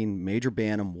 U18, Major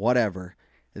Bantam, whatever.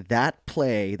 That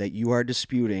play that you are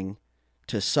disputing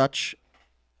to such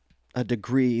a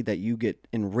degree that you get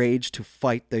enraged to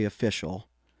fight the official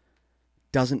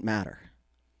doesn't matter.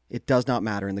 It does not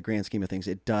matter in the grand scheme of things.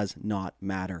 It does not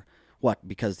matter. What?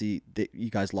 Because you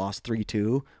guys lost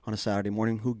 3-2 on a Saturday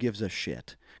morning? Who gives a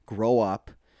shit? Grow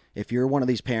up. If you're one of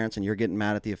these parents and you're getting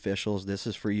mad at the officials, this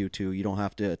is for you too. You don't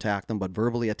have to attack them, but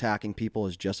verbally attacking people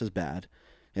is just as bad.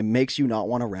 It makes you not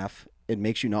want to ref. It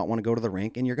makes you not want to go to the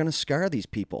rink, and you're going to scar these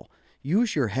people.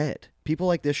 Use your head. People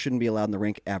like this shouldn't be allowed in the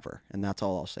rink ever, and that's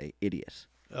all I'll say. Idiots.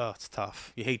 Oh, it's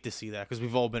tough. You hate to see that because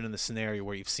we've all been in the scenario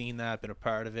where you've seen that, been a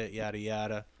part of it, yada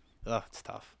yada. Oh, it's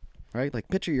tough. Right? Like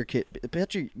picture your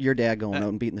dad going out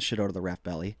and beating the shit out of the ref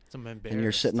belly. I'm embarrassed. And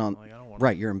you're sitting on, like, I don't wanna...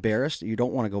 right, you're embarrassed. You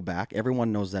don't want to go back.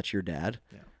 Everyone knows that's your dad,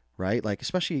 right? Like,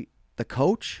 especially the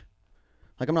coach.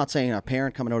 Like, I'm not saying a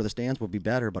parent coming out of the stands would be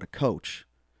better, but a coach.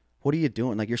 What are you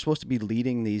doing? Like, you're supposed to be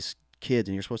leading these kids,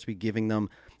 and you're supposed to be giving them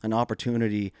an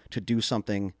opportunity to do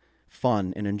something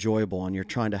fun and enjoyable, and you're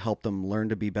trying to help them learn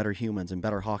to be better humans and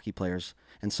better hockey players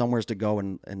and somewheres to go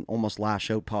and almost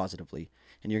lash out positively.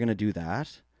 And you're going to do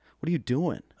that? What are you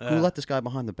doing? Who let this guy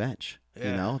behind the bench?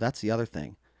 You know, that's the other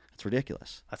thing. It's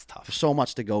ridiculous. That's tough. There's so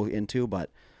much to go into, but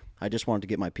I just wanted to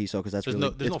get my piece out because that's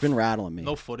it's been rattling me.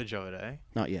 No footage of it, eh?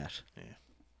 Not yet. Yeah.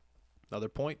 Another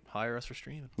point, hire us for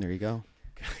streaming. There you go.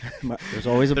 There's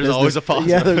always a positive.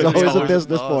 Yeah, there's always a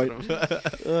business point.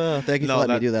 Thank you for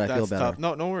letting me do that. I feel better. Tough.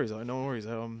 No worries. No worries.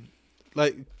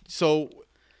 Like, so,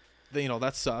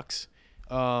 that sucks.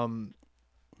 It's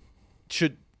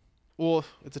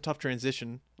a tough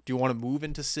transition. Do you want to move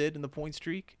into Sid in the point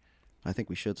streak? I think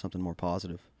we should. Something more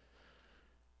positive.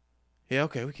 Yeah,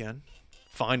 okay, we can.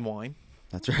 Fine wine.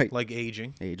 That's right. Like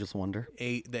aging. Ageless wonder.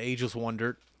 The ageless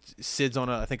wonder. Sid's on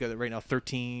I think right now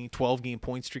 12 game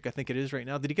point streak. I think it is right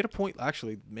now. Did he get a point?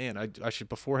 Actually, man, I should,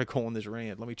 before I go on this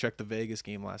rant, let me check the Vegas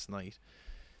game last night.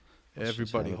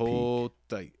 Everybody hold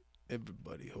tight.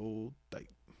 Everybody hold tight.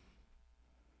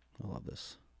 I love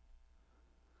this.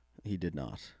 He did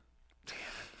not.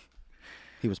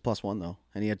 He was +1 though,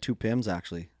 and he had 2 PIMs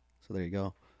actually. So there you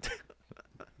go.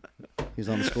 He's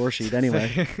on the score sheet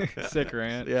anyway. Sick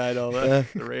rant. Yeah, I know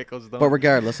that. The rant goes down. But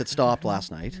regardless, it stopped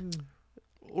last night.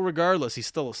 Well, regardless, he's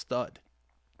still a stud.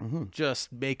 Mm-hmm.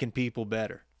 Just making people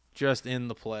better. Just in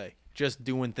the play. Just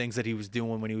doing things that he was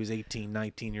doing when he was 18,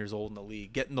 19 years old in the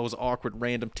league. Getting those awkward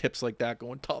random tips like that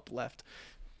going top left.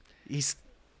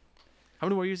 How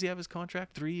many more years do you have his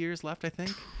contract? 3 years left, I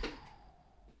think.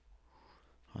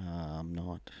 I'm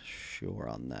not sure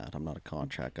on that. I'm not a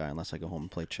contract guy unless I go home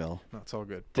and play chill. No, it's all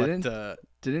good.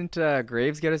 Didn't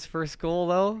Graves get his first goal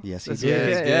though? Yes, he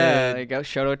did. did. Yeah,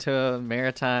 shout out to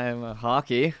Maritime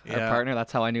Hockey, our partner.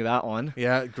 That's how I knew that one.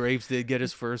 Yeah, Graves did get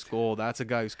his first goal. That's a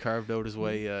guy who's carved out his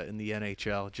way in the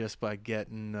NHL just by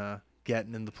getting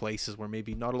in the places where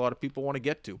maybe not a lot of people want to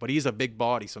get to. But he's a big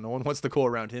body, so no one wants to go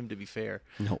around him, to be fair.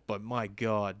 Nope. But my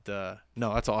God,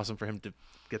 no, that's awesome for him to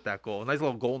get that goal. A nice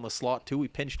little goal in the slot too. He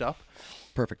pinched up.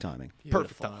 Perfect timing.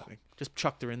 Perfect timing. Just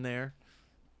chucked her in there.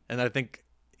 And I think,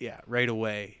 right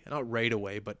away. Not right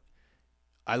away, but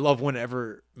I love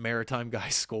whenever Maritime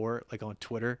guys score, like on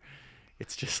Twitter.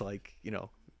 It's just like,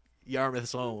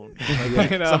 Yarmouth's own. Like,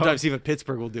 sometimes even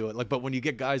Pittsburgh will do it. Like, but when you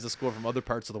get guys that score from other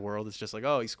parts of the world, it's just like,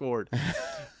 oh, he scored.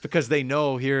 Because they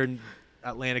know here in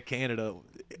Atlantic Canada,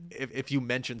 if you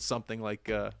mention something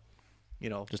like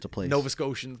just a place. Nova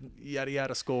Scotian yada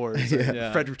yada scores,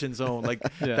 Fredericton's own, like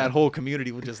that whole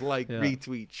community will just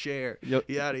retweet, share,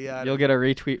 yada yada. You'll get a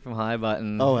retweet from High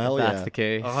Button. Oh hell if yeah, that's the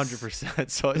case.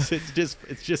 100%. So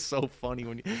it's just so funny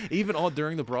when even all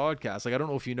during the broadcast. Like I don't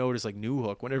know if you notice, like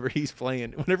Newhook, whenever he's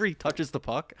playing, whenever he touches the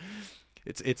puck.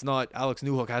 It's not Alex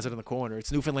Newhook has it in the corner.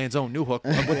 It's Newfoundland's own Newhook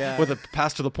with a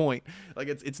pass to the point. Like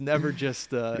it's never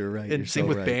just. You're right. And same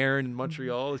with right. Barron in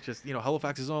Montreal. It's just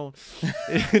Halifax's own.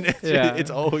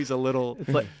 It's always a little.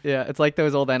 It's like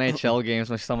those old NHL games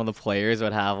where some of the players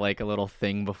would have like a little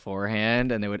thing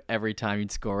beforehand, and they would every time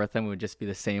you'd score with them it would just be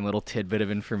the same little tidbit of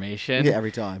information. Yeah,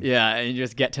 every time. Yeah, and you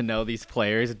just get to know these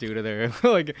players due to their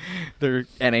their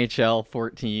NHL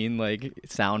 14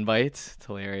 sound bites. It's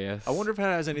hilarious. I wonder if it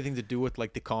has anything to do with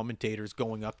like the commentators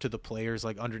going up to the players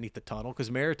like underneath the tunnel, because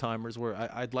Maritimers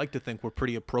I'd like to think we're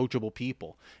pretty approachable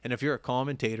people, and if you're a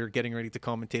commentator getting ready to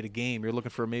commentate a game, you're looking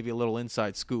for maybe a little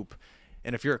inside scoop.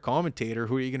 And if you're a commentator,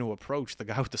 who are you going to approach? The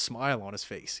guy with the smile on his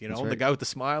face, Right. The guy with the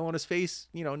smile on his face,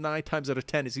 9 times out of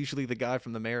 10 is usually the guy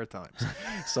from the Maritimes.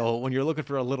 So when you're looking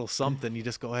for a little something, you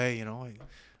just go, hey,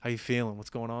 how you feeling? What's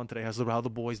going on today? How the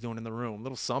boys doing in the room? A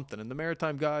little something. And the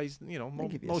Maritime guys,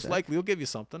 most likely will give you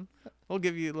something. They'll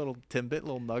give you a little tidbit, a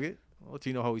little nugget. I'll let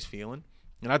you know how he's feeling.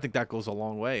 And I think that goes a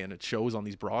long way, and it shows on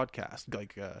these broadcasts.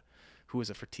 Like, who is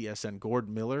it for TSN? Gord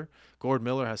Miller. Gord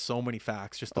Miller has so many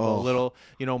facts just about little,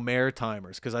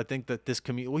 Maritimers. Because I think that this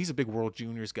community, well, he's a big World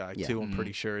Juniors guy too, I'm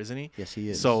pretty sure, isn't he? Yes, he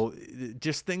is. So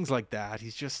just things like that.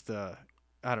 He's just, I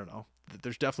don't know.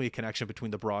 There's definitely a connection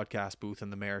between the broadcast booth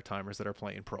and the Maritimers that are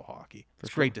playing pro hockey.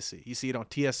 It's great to see. You see it on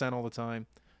TSN all the time,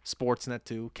 Sportsnet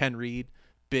too. Ken Reed,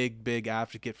 big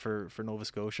advocate for Nova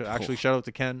Scotia. Actually, shout out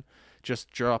to Ken.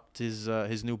 Just dropped his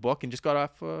new book and just got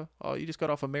off. You just got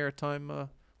off a Maritime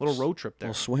little road trip there.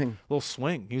 Little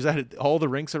swing. He was at all the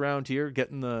rinks around here,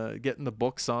 getting the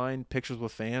book signed, pictures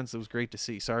with fans. It was great to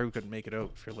see. Sorry we couldn't make it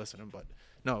out if you're listening, but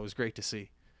no, it was great to see.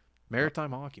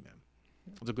 Maritime hockey, man.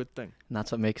 It's a good thing. And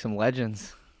that's what makes them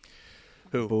legends.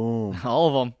 Who? Boom. All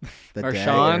of them. The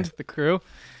Marchand, dagger. the crew.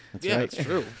 That's Yeah, right. it's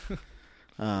true.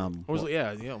 Yeah.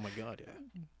 Oh my God,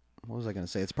 yeah. What was I going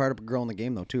to say? It's part of growing the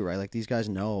game, though, too, right? Like, these guys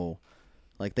know,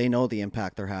 like, they know the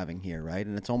impact they're having here, right?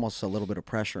 And it's almost a little bit of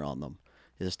pressure on them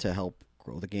is to help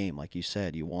grow the game. Like you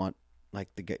said, you want, like,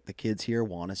 the kids here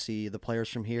want to see the players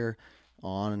from here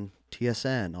on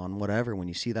TSN, on whatever. When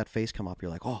you see that face come up,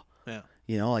 you're like, oh, Yeah.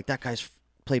 you know, like, that guy's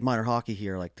played minor hockey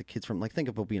here. Like, the kids from, like, think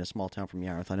about being a small town from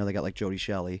Yarmouth. I know they got, like, Jody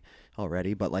Shelley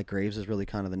already, but, like, Graves is really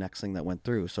kind of the next thing that went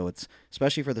through. So it's,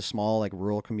 especially for the small, like,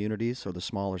 rural communities or the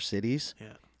smaller cities.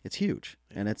 Yeah. It's huge,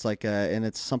 and it's like, and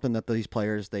it's something that these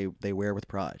players they wear with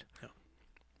pride. Yeah.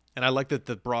 And I like that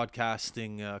the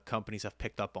broadcasting companies have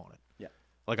picked up on it. Yeah,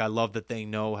 like I love that they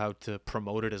know how to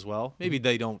promote it as well. Maybe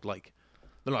they don't they're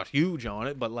not huge on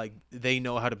it, but like they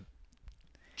know how to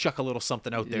chuck a little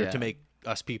something out there to make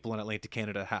us people in Atlantic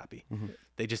Canada happy. Mm-hmm.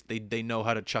 They know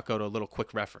how to chuck out a little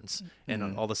quick reference,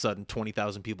 and all of a sudden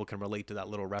 20,000 people can relate to that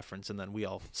little reference, and then we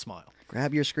all smile.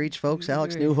 Grab your screech, folks.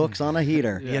 Alex Newhook's on a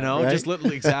heater. You know, right? just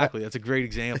literally exactly. That's a great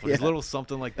example. Just Yeah. a little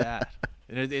something like that,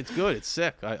 and it's good. It's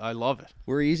sick. I love it.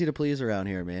 We're easy to please around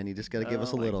here, man. You just got to give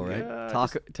us a little, right?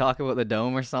 Talk about the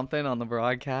dome or something on the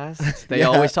broadcast. They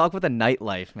always talk about the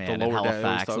nightlife, man, The in lower deck.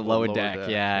 Halifax, They the always talk lower about deck. lower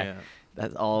deck. Yeah, Yeah.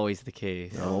 that's always the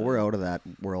case. Yeah, well, we're out of that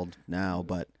world now,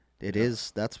 but it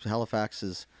is. That's Halifax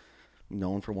is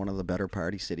known for one of the better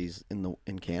party cities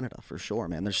in Canada for sure,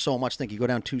 man. There's so much. Think you go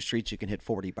down 2 streets, you can hit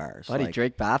 40 bars. Buddy, Like,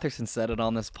 Drake Batherson said it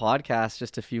on this podcast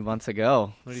just a few months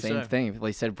ago. What did he Same say? thing.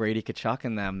 He said Brady Kachuk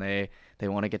and them, they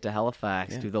want to get to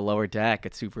Halifax, Yeah. do the lower deck.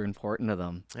 It's super important to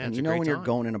them. Yeah, and it's you a know great when you're time.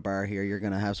 going in a bar here, you're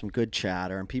gonna have some good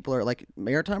chatter, and people are like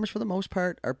Maritimers for the most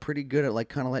part are pretty good at like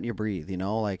kind of letting you breathe. You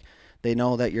know, like they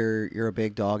know that you're a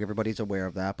big dog. Everybody's aware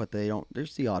of that, but they don't.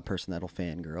 There's the odd person that'll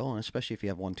fangirl, and especially if you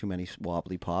have one too many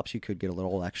wobbly pops, you could get a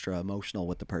little extra emotional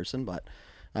with the person. But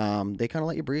they kind of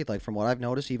let you breathe. Like from what I've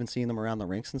noticed, even seeing them around the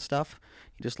rinks and stuff,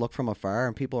 you just look from afar,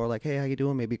 and people are like, "Hey, how you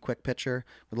doing?" Maybe a quick picture.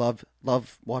 We love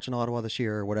watching Ottawa this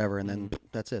year or whatever, and then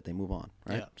that's it. They move on,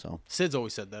 right? Yeah. So Sid's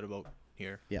always said that about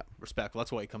here. Yeah. Respectful.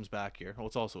 That's why he comes back here. Well,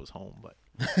 it's also his home, but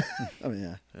I mean,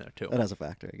 yeah, there too. that has a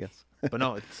factor, I guess. But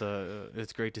no,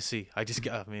 it's great to see. I just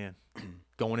got man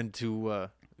going into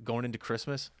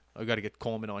Christmas. I got to get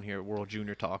Coleman on here at World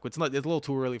Junior Talk. It's a little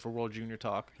too early for World Junior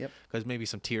Talk. Yep. Because maybe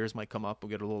some tears might come up. We'll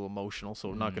get a little emotional, so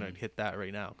we're not going to hit that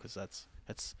right now because that's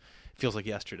it feels like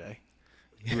yesterday.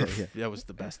 Yeah. That was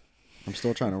the best. I'm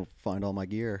still trying to find all my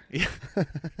gear. Yeah.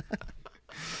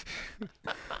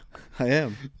 I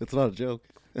am. It's not a joke.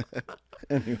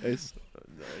 Anyways,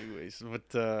 But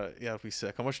yeah, if we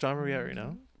sick. How much time are we at right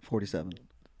now? 47.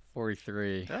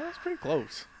 43. That's pretty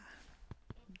close.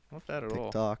 Not bad at all.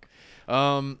 TikTok.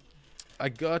 I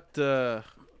got.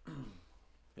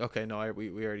 Okay, no,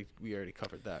 we already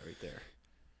covered that right there.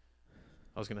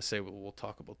 I was gonna say we'll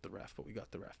talk about the ref, but we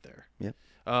got the ref there. Yep.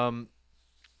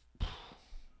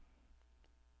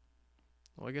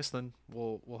 Well, I guess then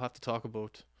we'll have to talk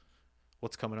about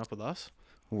what's coming up with us.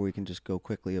 Or we can just go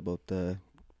quickly about the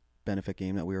benefit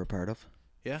game that we were a part of.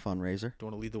 Yeah. Fundraiser. Do you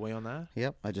want to lead the way on that?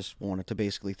 Yep. I just wanted to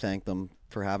basically thank them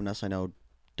for having us. I know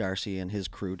Darcy and his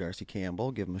crew, Darcy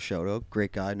Campbell, give him a shout out.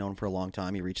 Great guy, known him for a long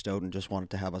time. He reached out and just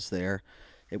wanted to have us there.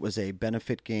 It was a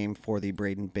benefit game for the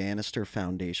Braden Bannister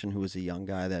Foundation, who was a young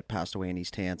guy that passed away in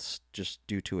East Hants just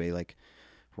due to a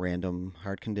random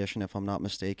heart condition, if I'm not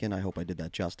mistaken. I hope I did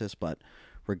that justice. But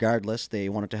regardless, they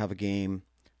wanted to have a game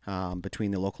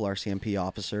between the local RCMP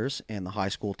officers and the high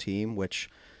school team, which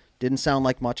didn't sound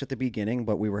like much at the beginning,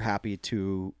 but we were happy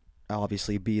to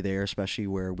obviously be there, especially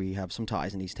where we have some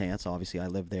ties in East Hants. Obviously, I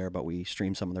live there, but we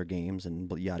stream some of their games and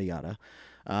yada yada.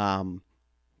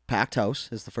 Packed house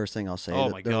is the first thing I'll say. Oh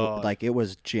my God. Like it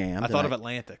was jammed. I thought of and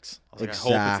Atlantics. I was like, I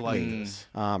hope Exactly. it's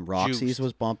like this. Roxy's Juiced.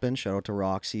 was bumping. Shout out to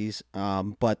Roxy's.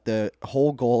 But the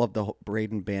whole goal of the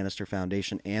Braden Bannister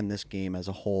Foundation and this game as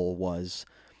a whole was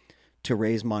to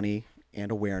raise money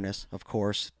and awareness, of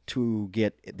course, to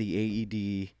get the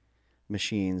AED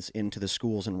machines into the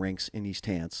schools and rinks in East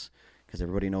Hants, because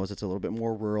everybody knows it's a little bit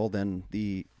more rural than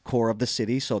the core of the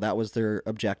city. So that was their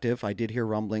objective. I did hear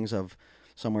rumblings of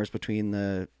somewhere between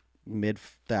the mid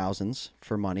thousands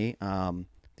for money.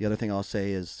 The other thing I'll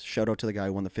say is shout out to the guy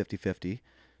who won the 50-50,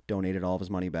 donated all of his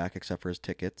money back except for his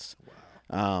tickets.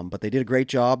 Wow. But they did a great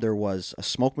job. There was a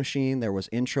smoke machine. There was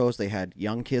intros. They had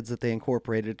young kids that they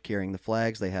incorporated carrying the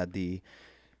flags. They had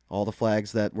all the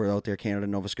flags that were out there, Canada,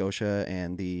 Nova Scotia,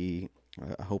 and the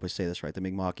I hope I say this right, the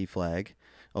Mi'kmaq flag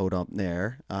out up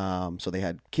there. So they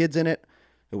had kids in it.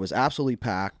 It was absolutely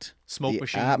packed. Smoke the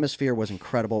machine. atmosphere was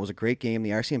incredible. It was a great game.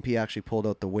 The RCMP actually pulled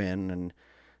out the win, and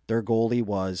their goalie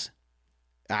was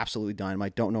absolutely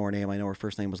dynamite. Don't know her name. I know her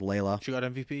first name was Layla. She got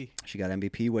MVP. She got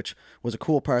MVP, which was a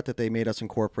cool part that they made us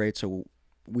incorporate. So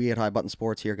we at High Button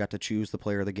Sports here got to choose the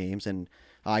player of the games, and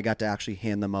I got to actually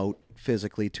hand them out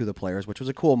physically to the players, which was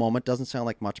a cool moment. Doesn't sound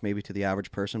like much maybe to the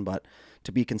average person, but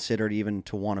to be considered even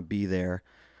to want to be there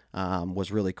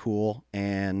was really cool.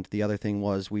 And the other thing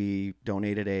was we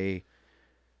donated a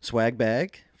swag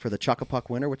bag for the Chuck-a-Puck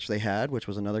winner, which they had, which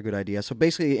was another good idea. So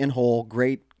basically, in whole,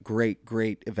 great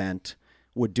event.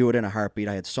 Would do it in a heartbeat.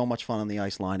 I had so much fun on the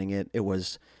ice lining it. It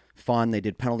was fun. They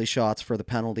did penalty shots for the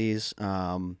penalties.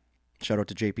 Shout out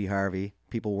to JP Harvey.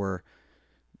 People were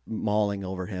mauling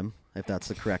over him, if that's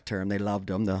the correct term. They loved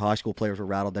him. The high school players were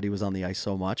rattled that he was on the ice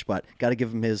so much, but got to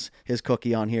give him his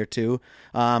cookie on here too.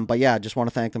 But yeah, just want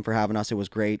to thank them for having us. It was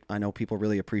great. I know people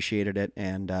really appreciated it,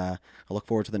 and I look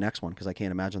forward to the next one because I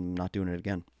can't imagine them not doing it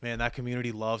again. Man, that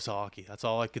community loves hockey. That's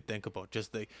all I could think about.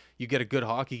 Just you get a good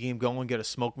hockey game going, get a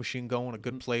smoke machine going, a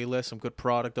good playlist, some good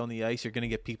product on the ice, you're going to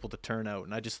get people to turn out.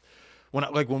 And I just,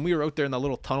 when we were out there in that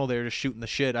little tunnel there just shooting the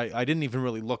shit, I didn't even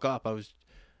really look up.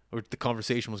 The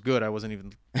conversation was good. I wasn't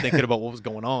even thinking about what was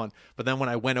going on. But then when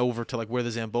I went over to where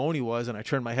the Zamboni was and I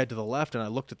turned my head to the left and I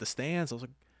looked at the stands, I was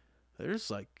like,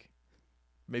 there's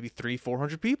maybe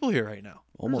 300-400 people here right now.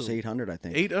 Almost 800, I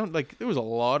think. 800, there was a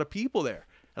lot of people there.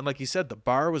 And like you said, the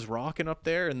bar was rocking up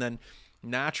there. And then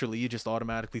naturally you just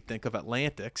automatically think of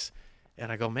Atlantics.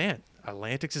 And I go, man,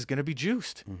 Atlantics is going to be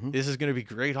juiced. Mm-hmm. This is going to be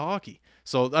great hockey.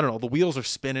 So I don't know. The wheels are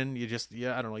spinning.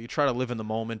 I don't know. You try to live in the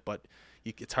moment, but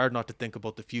it's hard not to think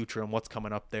about the future and what's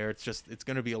coming up there. It's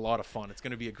going to be a lot of fun. It's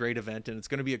going to be a great event, and it's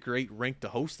going to be a great rink to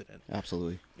host it in.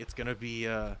 Absolutely. It's going to be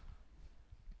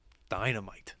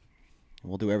dynamite.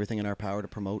 We'll do everything in our power to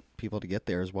promote people to get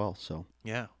there as well. So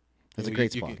yeah, it's a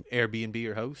great you spot. Can Airbnb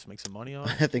your house, make some money on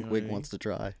it. I think Wig wants to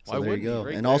try. So Why there you go.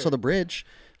 Right and there. Also the bridge.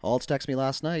 Alts texted me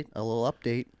last night. A little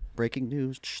update. Breaking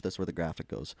news. That's where the graphic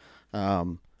goes.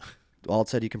 Alt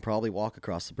said you can probably walk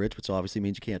across the bridge, which obviously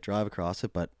means you can't drive across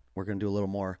it, but we're going to do a little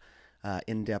more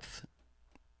in-depth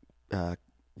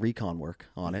recon work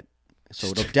on it. So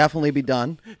it'll definitely be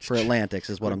done for Atlantics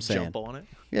is what I'm saying. Jump on it.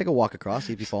 Yeah, go walk across,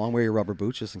 see if you fall and wear your rubber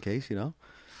boots just in case,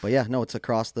 But yeah, no, it's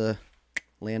across the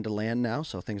land to land now,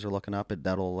 so things are looking up.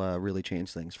 That'll really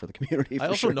change things for the community. I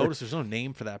also noticed there's no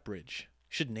name for that bridge.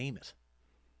 You should name it.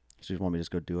 So you just want me to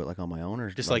just go do it on my own? Or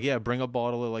just bring a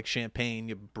bottle of champagne,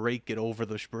 you break it over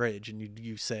the bridge, and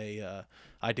you say,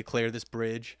 I declare this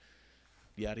bridge...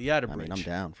 Yada yada bridge. I mean, I'm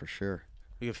down for sure.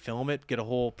 We could film it, get a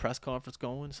whole press conference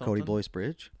going. Something. Cody Blois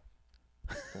Bridge?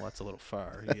 Well, that's a little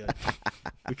far.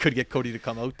 We could get Cody to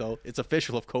come out, though. It's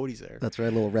official if Cody's there. That's right,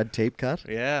 a little red tape cut?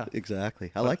 Yeah.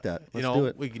 Exactly. I like that. Let's do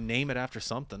it. We can name it after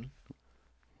something.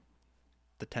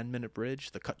 The 10-minute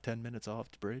bridge, the cut 10 minutes off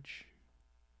the bridge.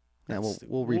 Yeah,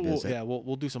 we'll revisit.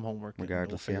 We'll do some homework.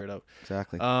 Regardless, and we'll figure it out.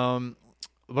 Exactly.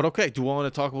 But okay, do we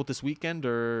want to talk about this weekend,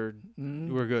 or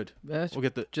we're good? We'll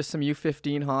get just some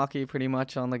U15 hockey pretty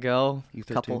much on the go.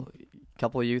 U13.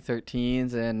 Couple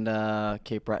U13s and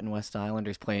Cape Breton West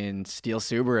Islanders playing Steel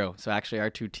Subaru. So actually our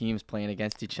two teams playing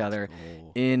against each other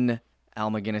in Al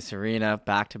McGuinness Arena,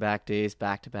 back-to-back days,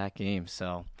 back-to-back games.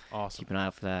 So awesome. Keep an eye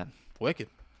out for that. Wicked.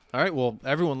 All right, well,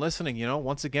 everyone listening,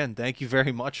 once again, thank you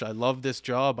very much. I love this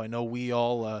job. I know we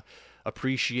all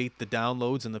appreciate the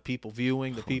downloads and the people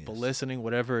viewing, the people listening,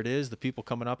 whatever it is, the people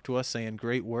coming up to us saying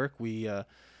great work.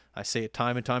 I say it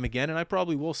time and time again, and I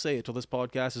probably will say it till this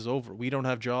podcast is over. We don't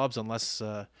have jobs unless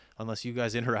you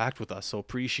guys interact with us. So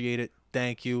appreciate it.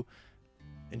 Thank you.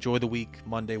 Enjoy the week.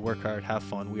 Monday, work hard, have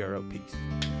fun. We are out. Peace.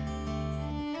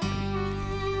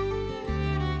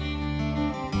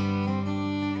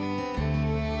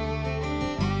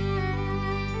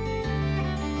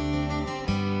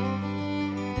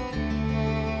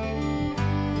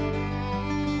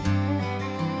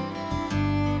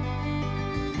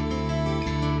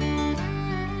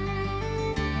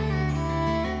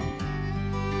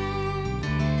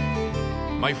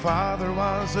 My father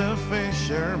was a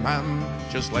fisherman,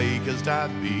 just like his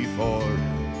dad before.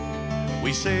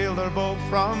 We sailed our boat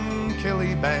from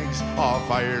Killybegs off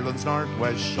Ireland's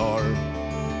northwest shore.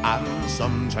 And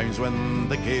sometimes when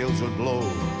the gales would blow,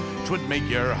 'twould make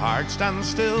your heart stand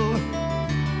still.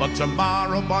 But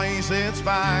tomorrow, boys, it's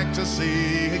back to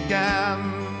sea again.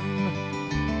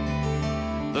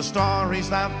 The stories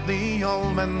that the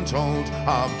old men told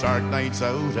of dark nights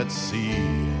out at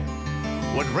sea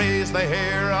would raise the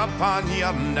hair upon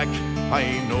your neck,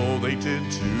 I know they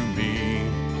did to me.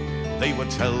 They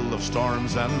would tell of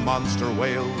storms and monster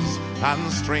whales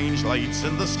and strange lights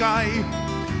in the sky,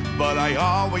 but I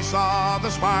always saw the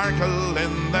sparkle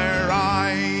in their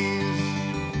eyes.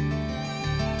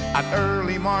 At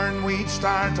early morn we'd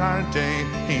start our day,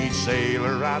 each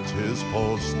sailor at his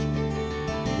post.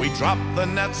 We'd drop the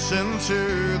nets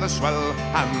into the swell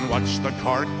and watch the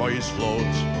Cork boys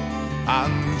float.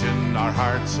 And in our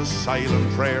hearts a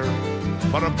silent prayer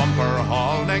for a bumper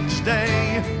haul next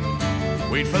day.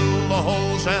 We'd fill the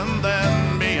holes and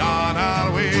then be on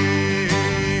our way.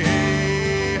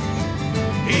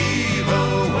 Heave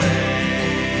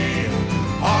away,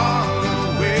 all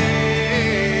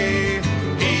away,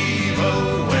 heave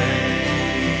away,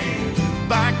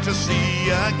 back to sea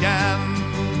again.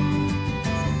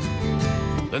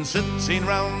 Then sitting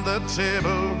round the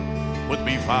table with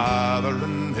me father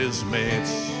and his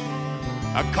mates,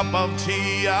 a cup of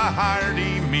tea, a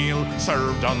hearty meal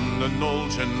served on an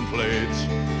old tin plate.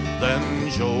 Then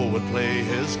Joe would play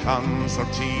his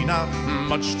concertina,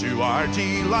 much to our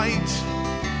delight,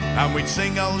 and we'd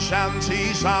sing old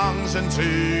shanty songs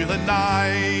into the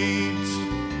night.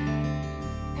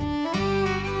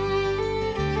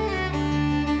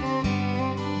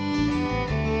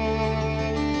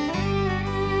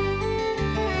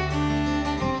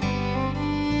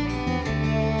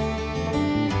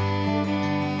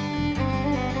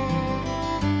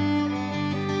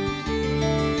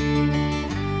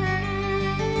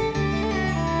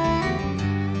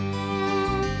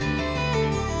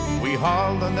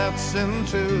 Haul the nets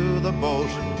into the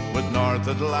boat with North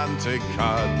Atlantic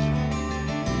cod.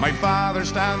 My father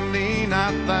standing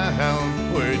at the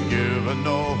helm would give a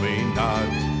knowing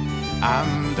nod.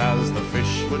 And as the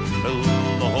fish would fill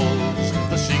the holes,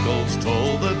 the seagulls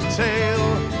told the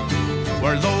tale.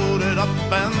 We're loaded up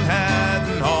and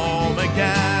heading home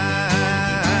again.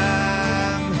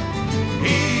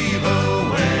 Heave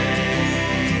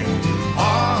away,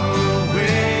 all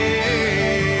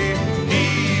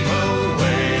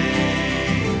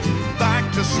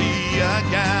to sea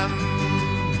again.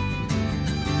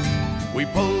 We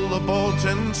pull the boat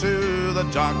into the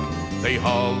dock, they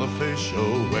haul the fish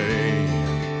away.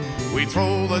 We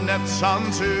throw the nets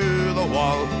onto the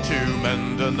wall to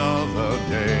mend another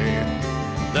day.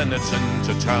 Then it's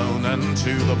into town and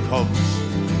to the pubs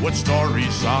with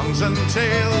stories, songs and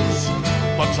tales.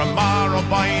 But tomorrow,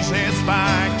 boys, it's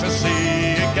back to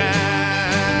sea again.